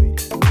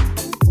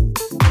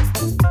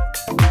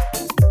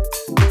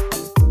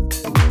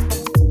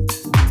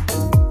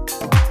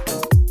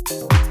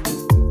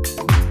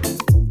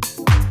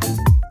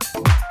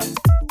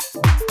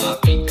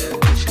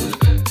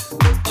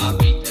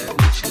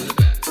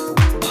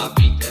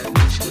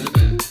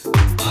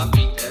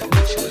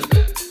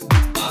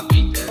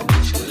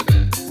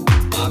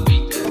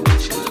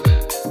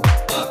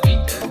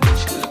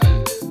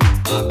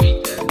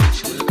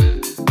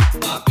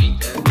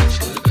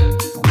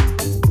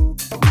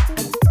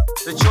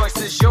 The choice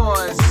is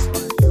yours.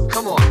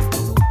 Come on.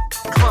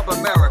 Club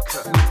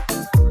America.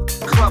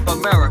 Club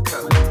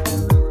America.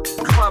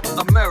 Club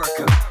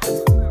America.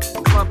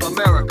 Club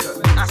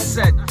America. I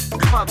said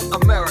Club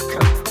America.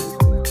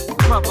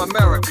 Club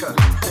America.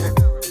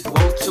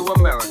 Woe to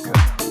America.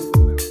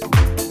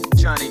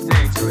 Johnny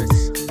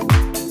Dangerous.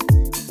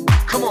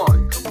 Come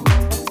on.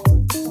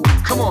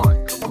 Come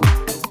on.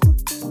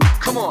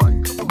 Come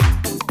on.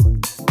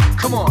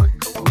 Come on.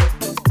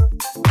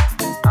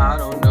 I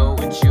don't know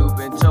what you've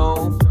been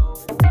told.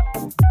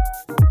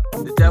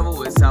 The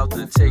devil is out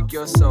to take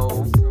your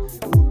soul.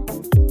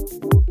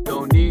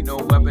 Don't need no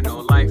weapon, no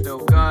life, no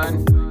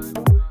gun.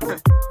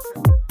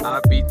 I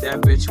beat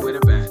that bitch with a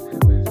bat.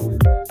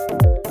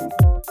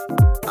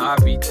 I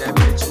beat that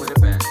bitch with a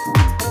bat.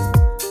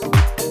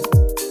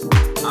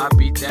 I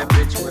beat that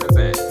bitch with a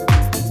bat.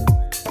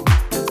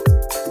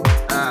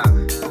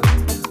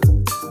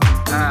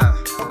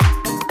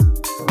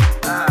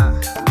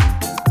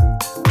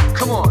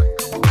 Come on.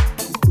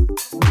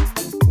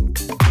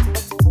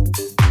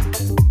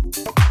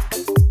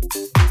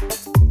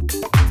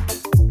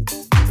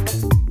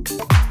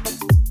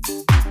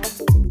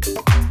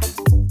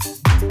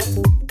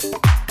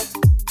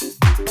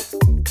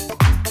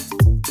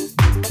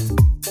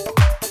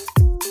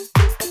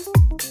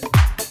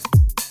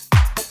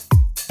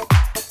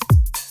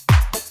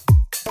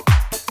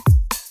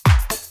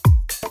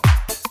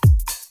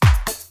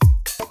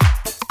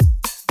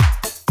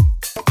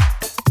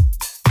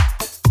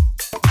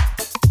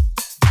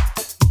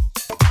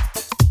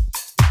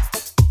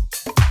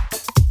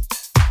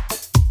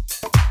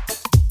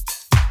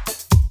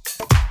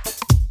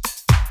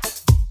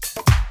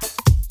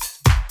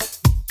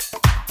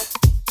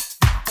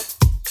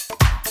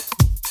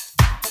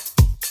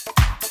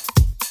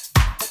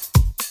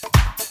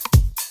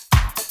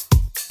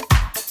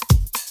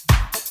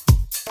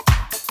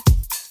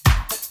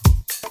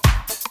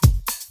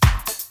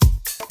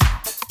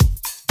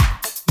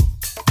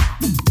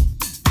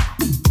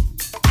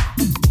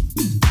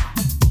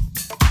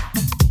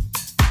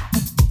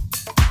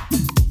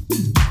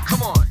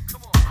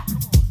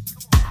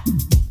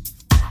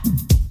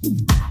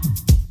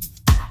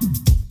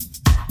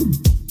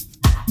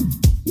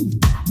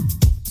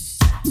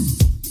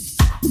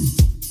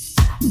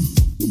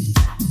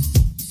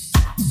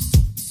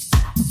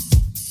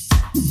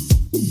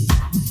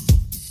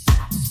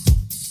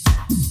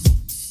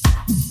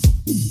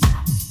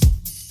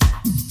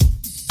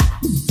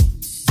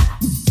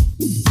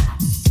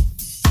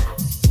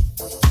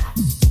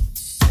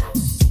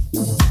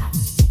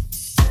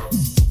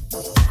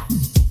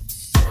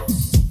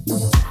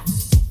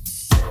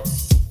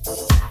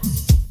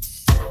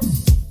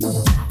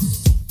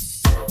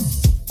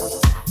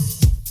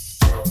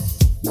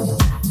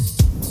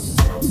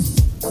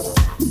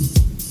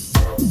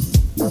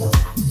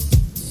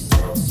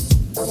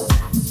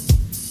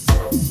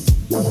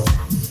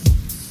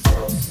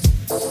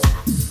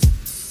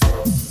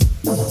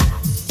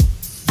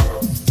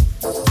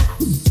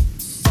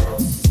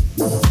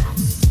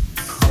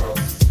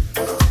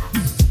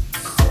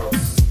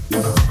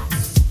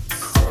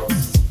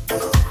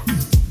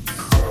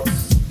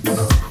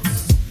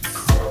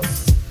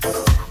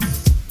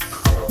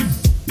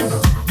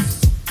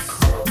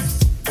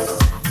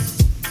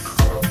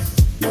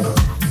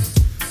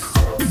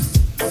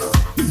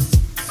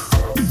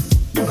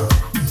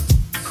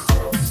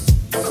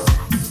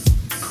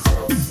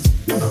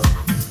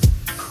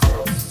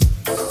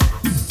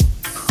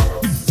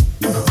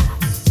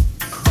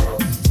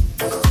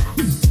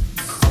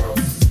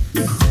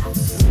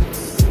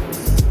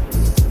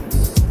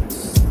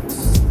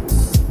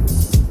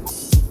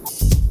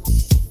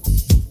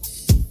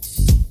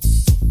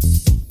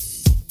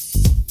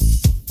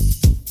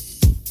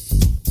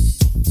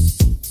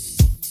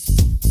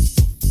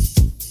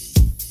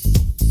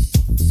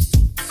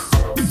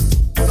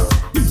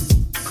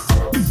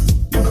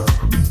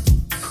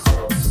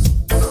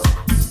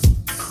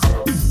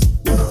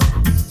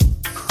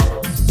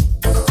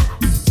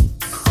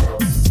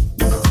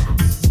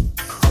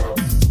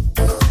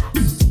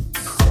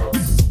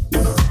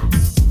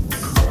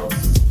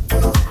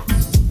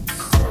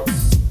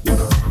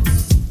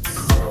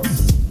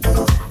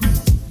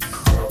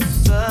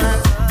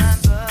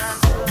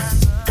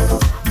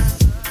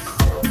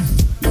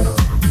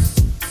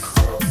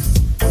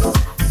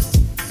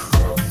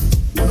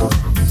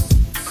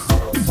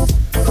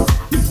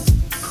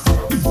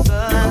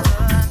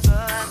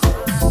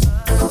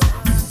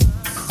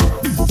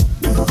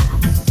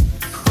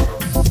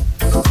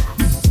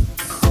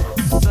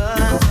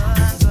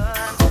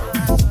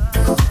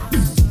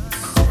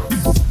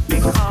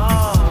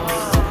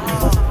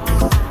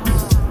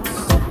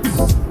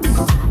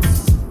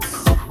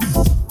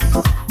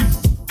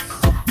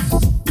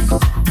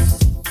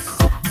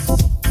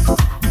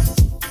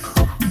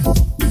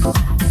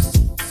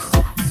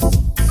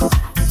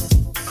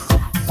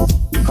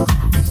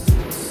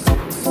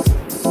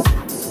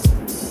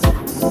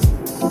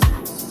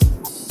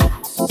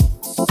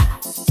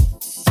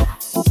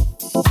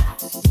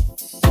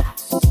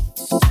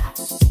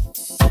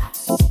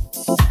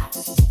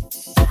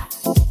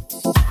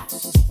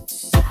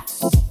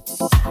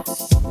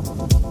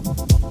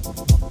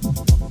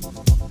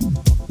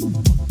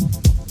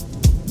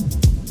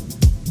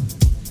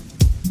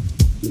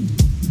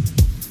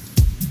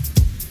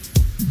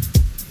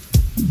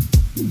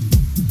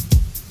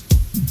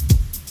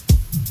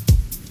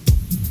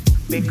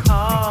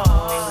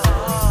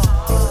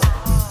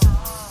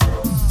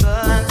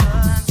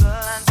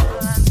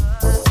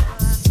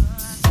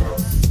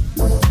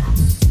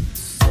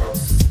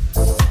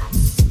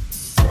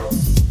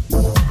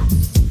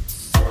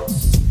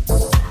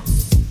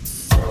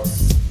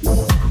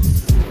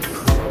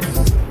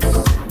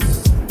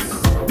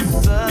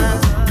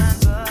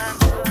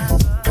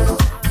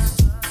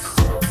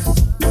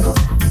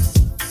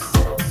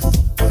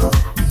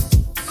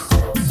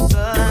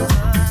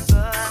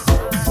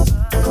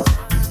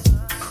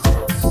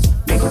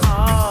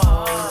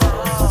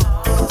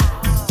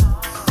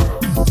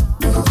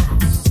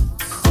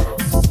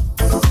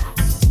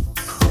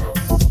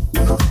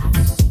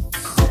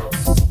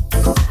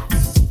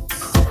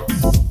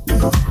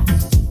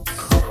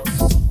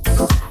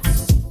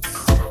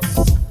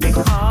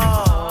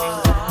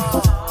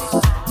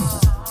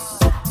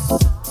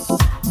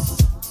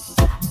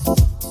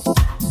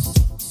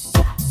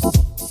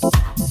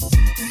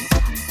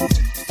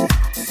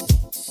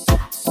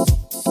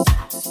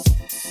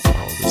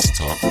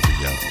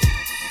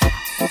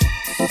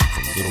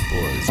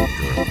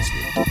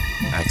 persons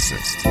with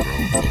access to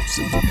grown folks'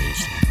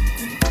 information.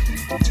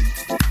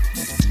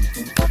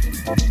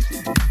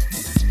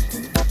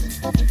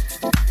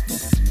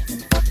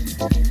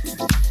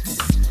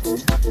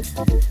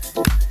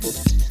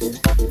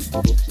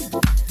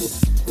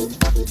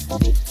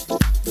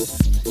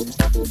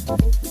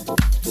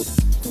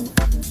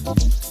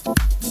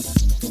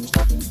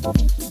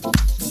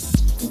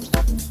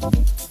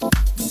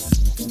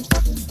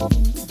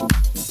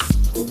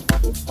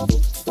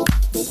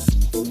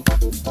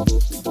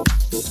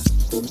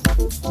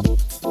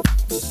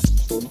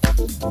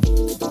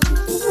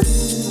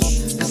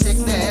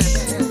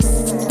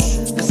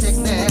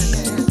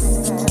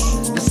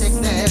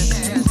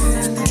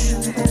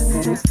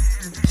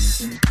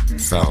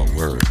 Foul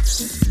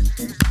words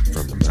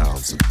from the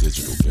mouths of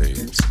digital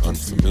babes,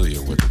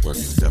 unfamiliar with the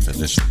working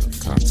definition of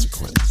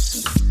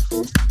consequence.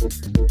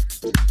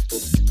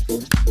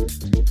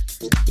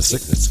 The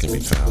sickness can be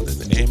found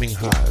in aiming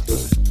high,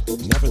 but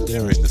never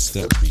daring to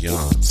step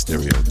beyond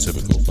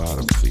stereotypical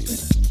bottom feeding.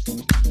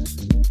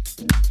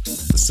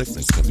 The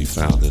sickness can be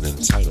found in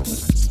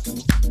entitlement,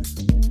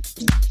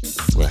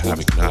 where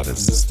having not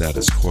is the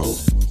status quo,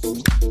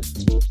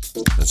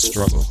 and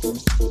struggle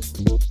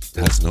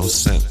has no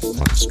scent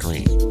on the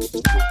screen.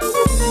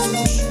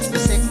 The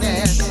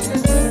sickness,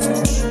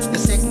 the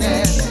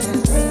sickness,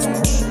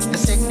 the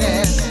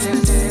sickness.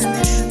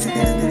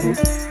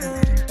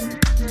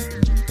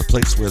 The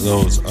place where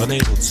those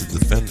unable to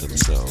defend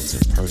themselves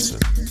in person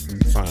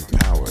find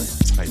power in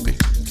typing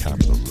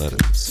capital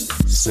letters,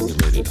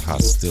 simulated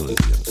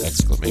hostility and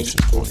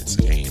exclamation points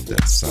aimed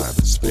at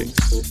cyberspace,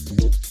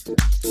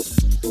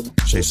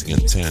 chasing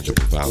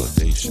intangible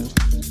validation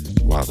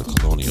while the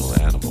colonial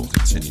animal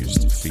continues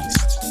to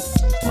feast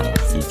on our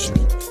future,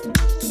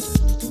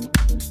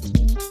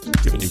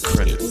 giving you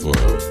credit for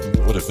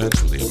what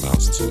eventually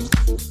amounts to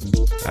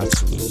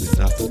absolutely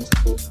nothing.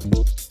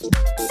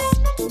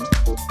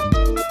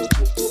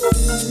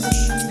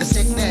 The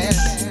sickness,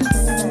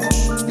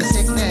 the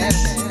sickness,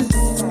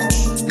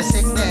 the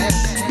sickness.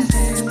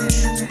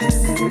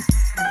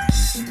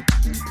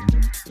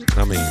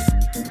 I mean,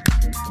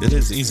 it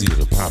is easier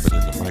to pop it in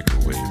the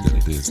microwave than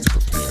it is to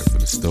prepare for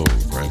the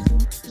stove, right?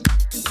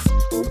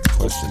 But the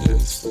question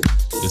is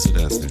it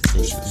as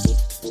nutritious?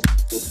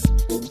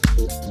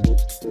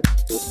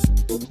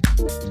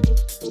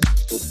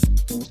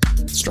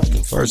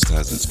 Striking first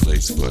has its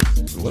place, but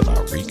what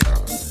about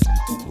recon?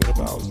 What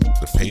about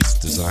the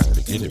paced desire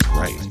to get it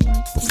right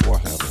before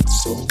having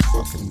so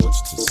fucking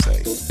much to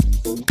say?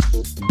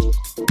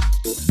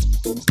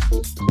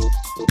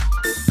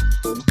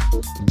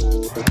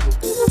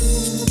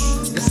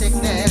 The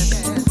sickness,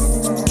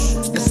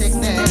 the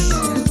sickness,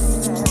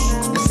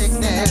 the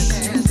sickness.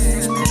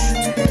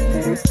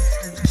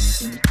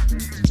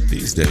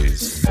 These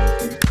days,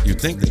 you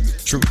think that the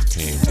truth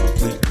came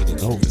complete with an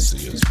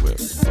overseer's whip,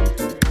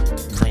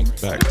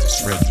 cranked back to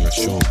shred your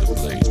shoulder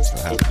blades for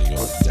having the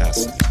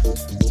audacity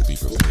to be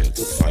prepared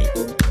to fight,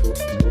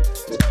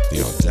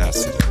 the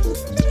audacity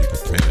to be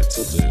prepared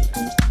to live,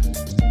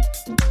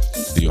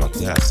 the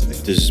audacity.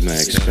 This is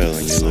Max Pell,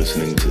 and you're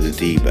listening to the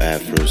deep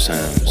Afro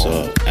sounds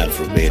of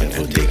Afro Beta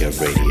Bodega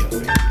Radio.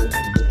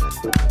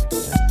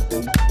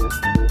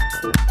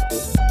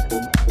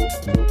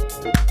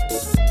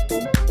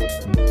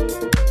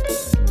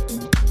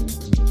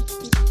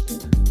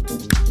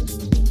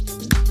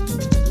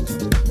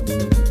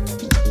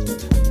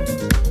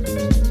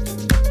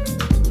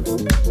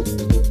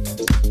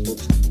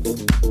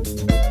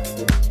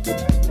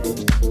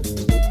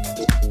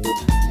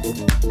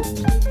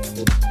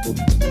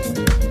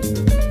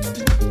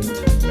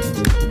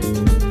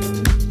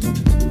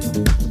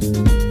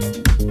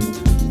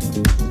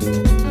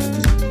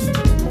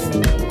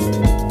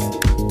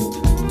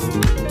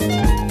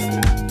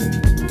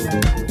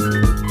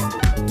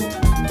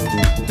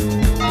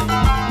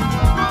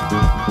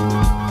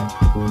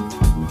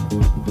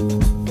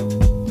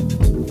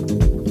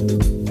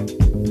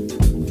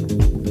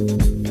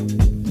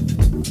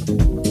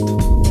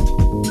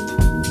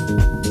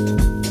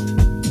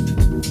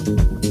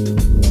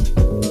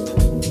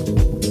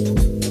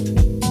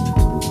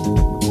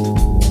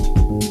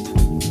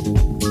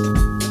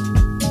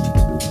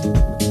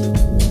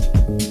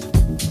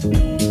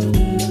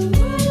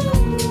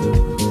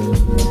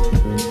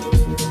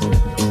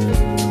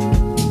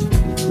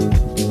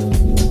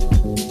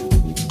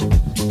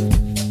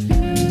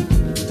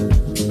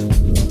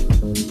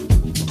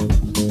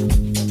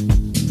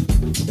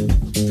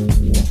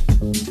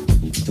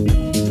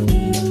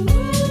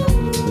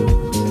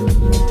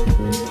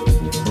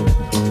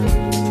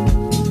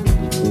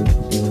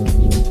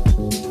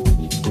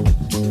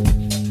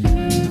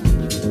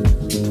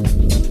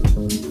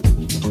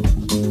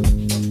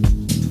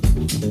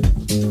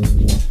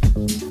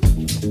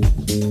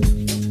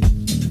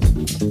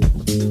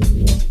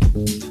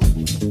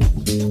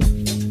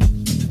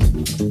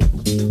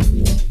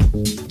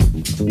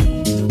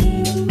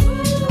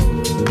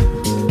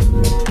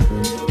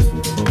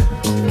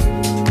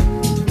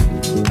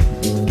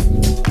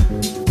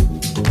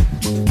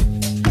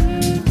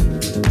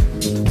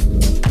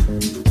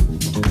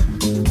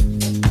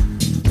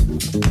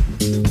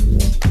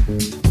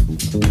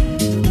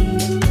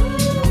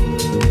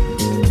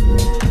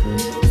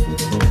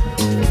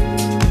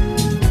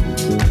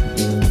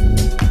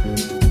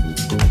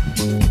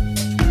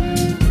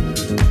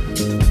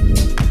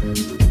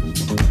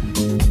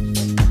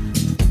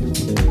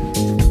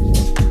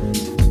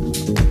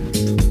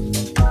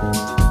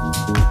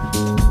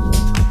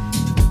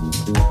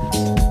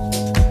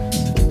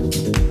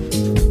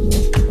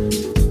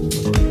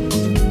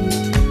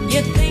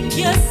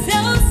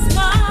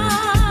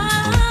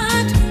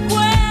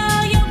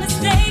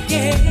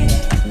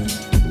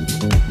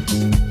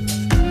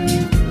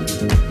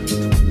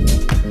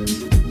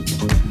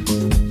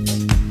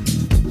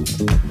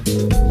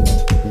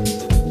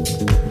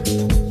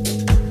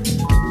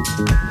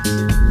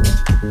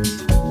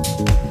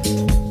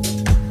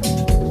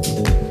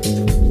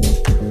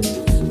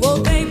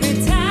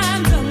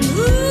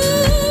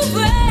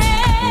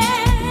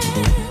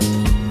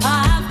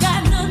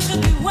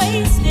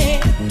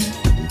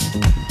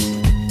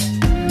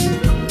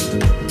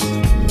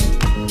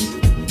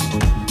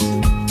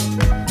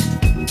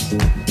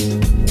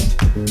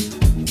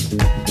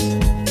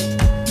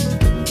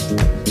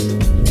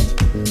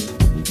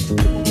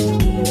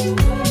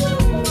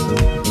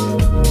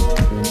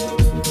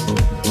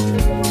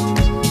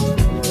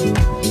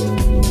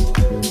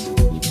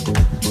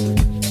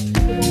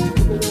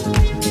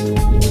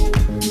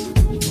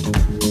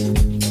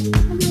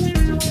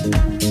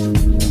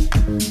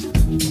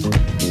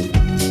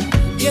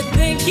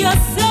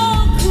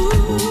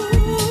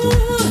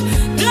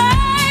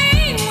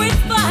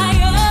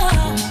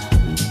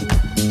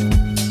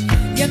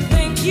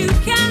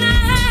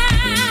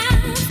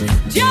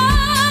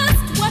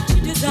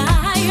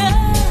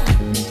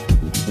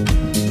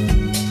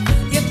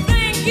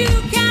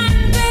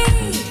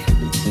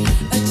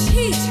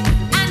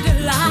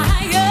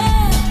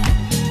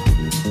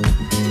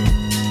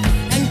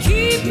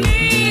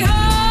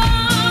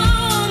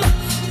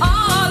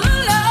 All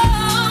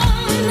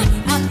alone,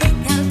 I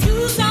think I'll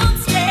do some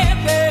stay.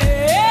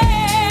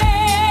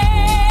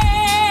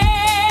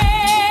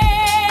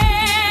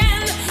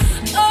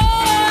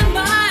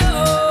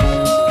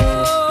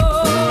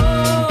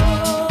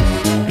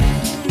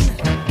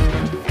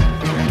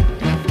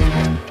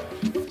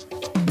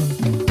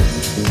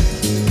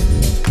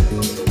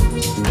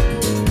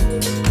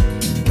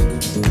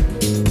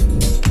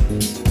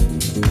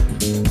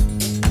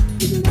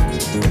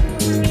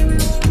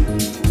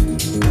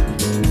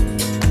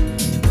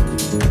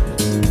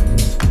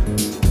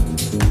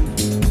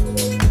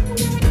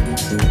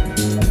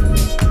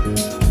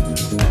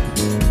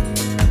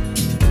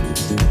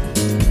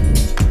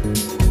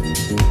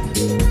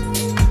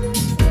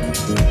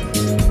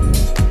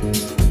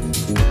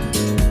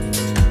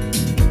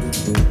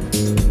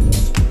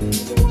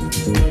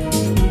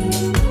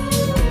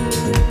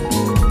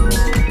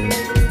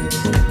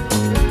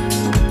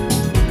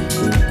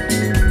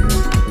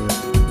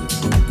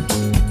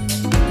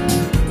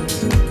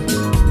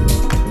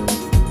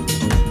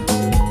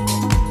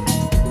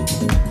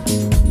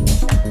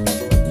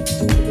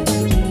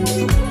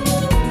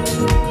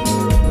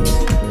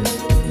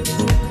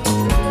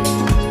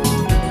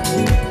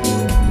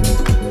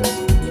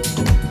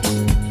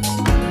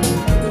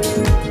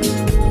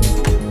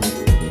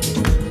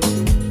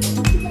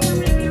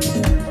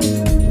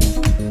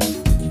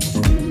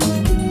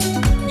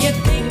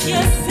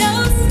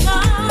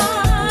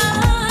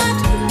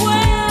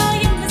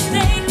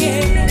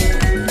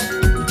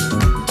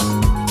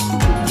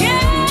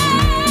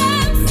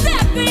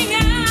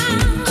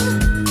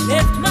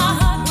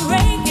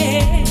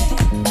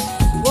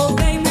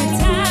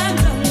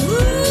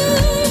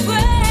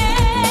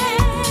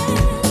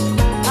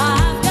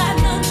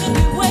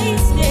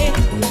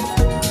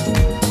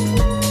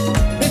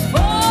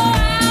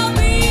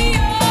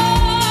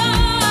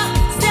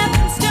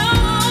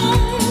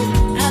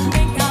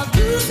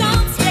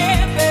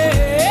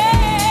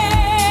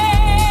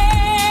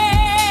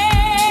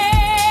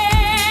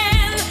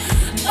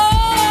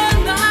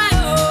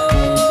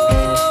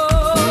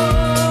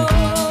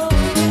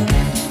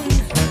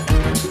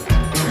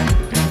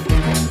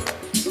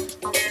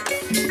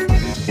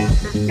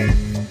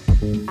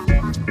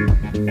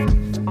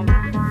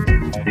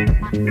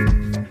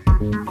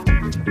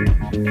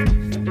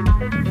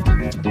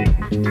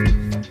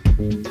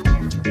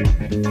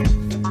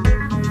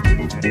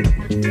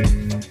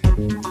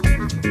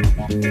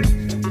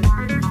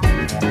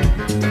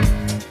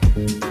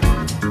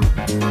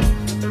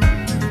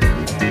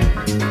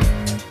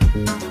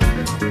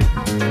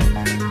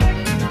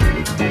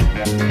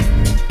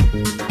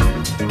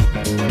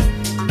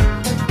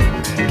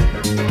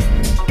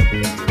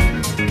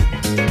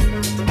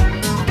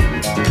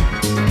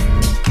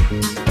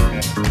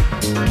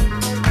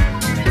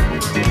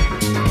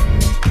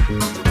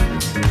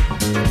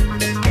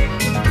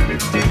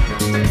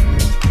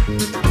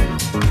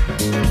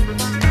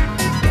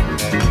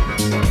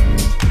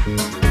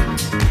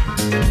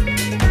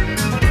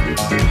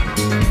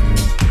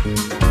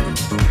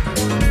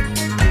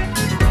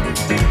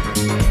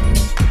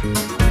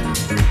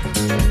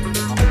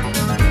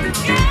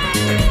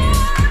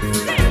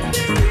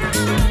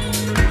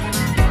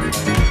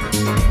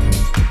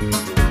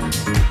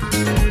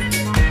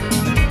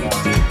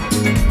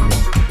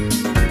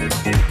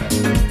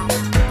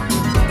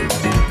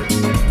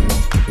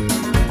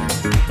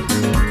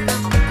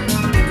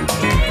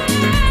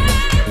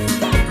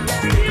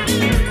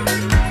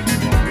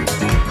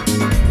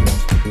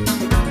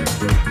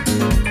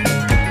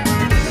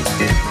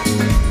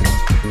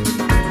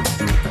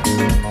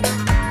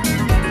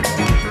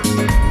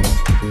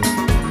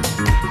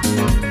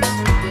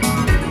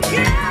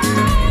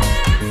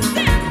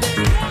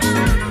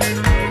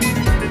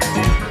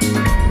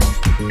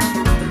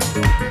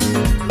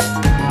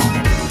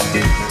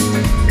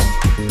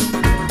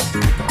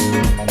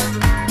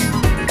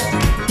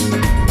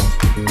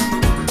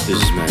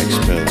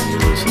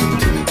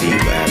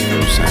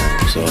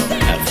 Sounds of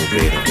Afro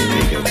Beta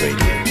Bodega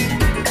Radio.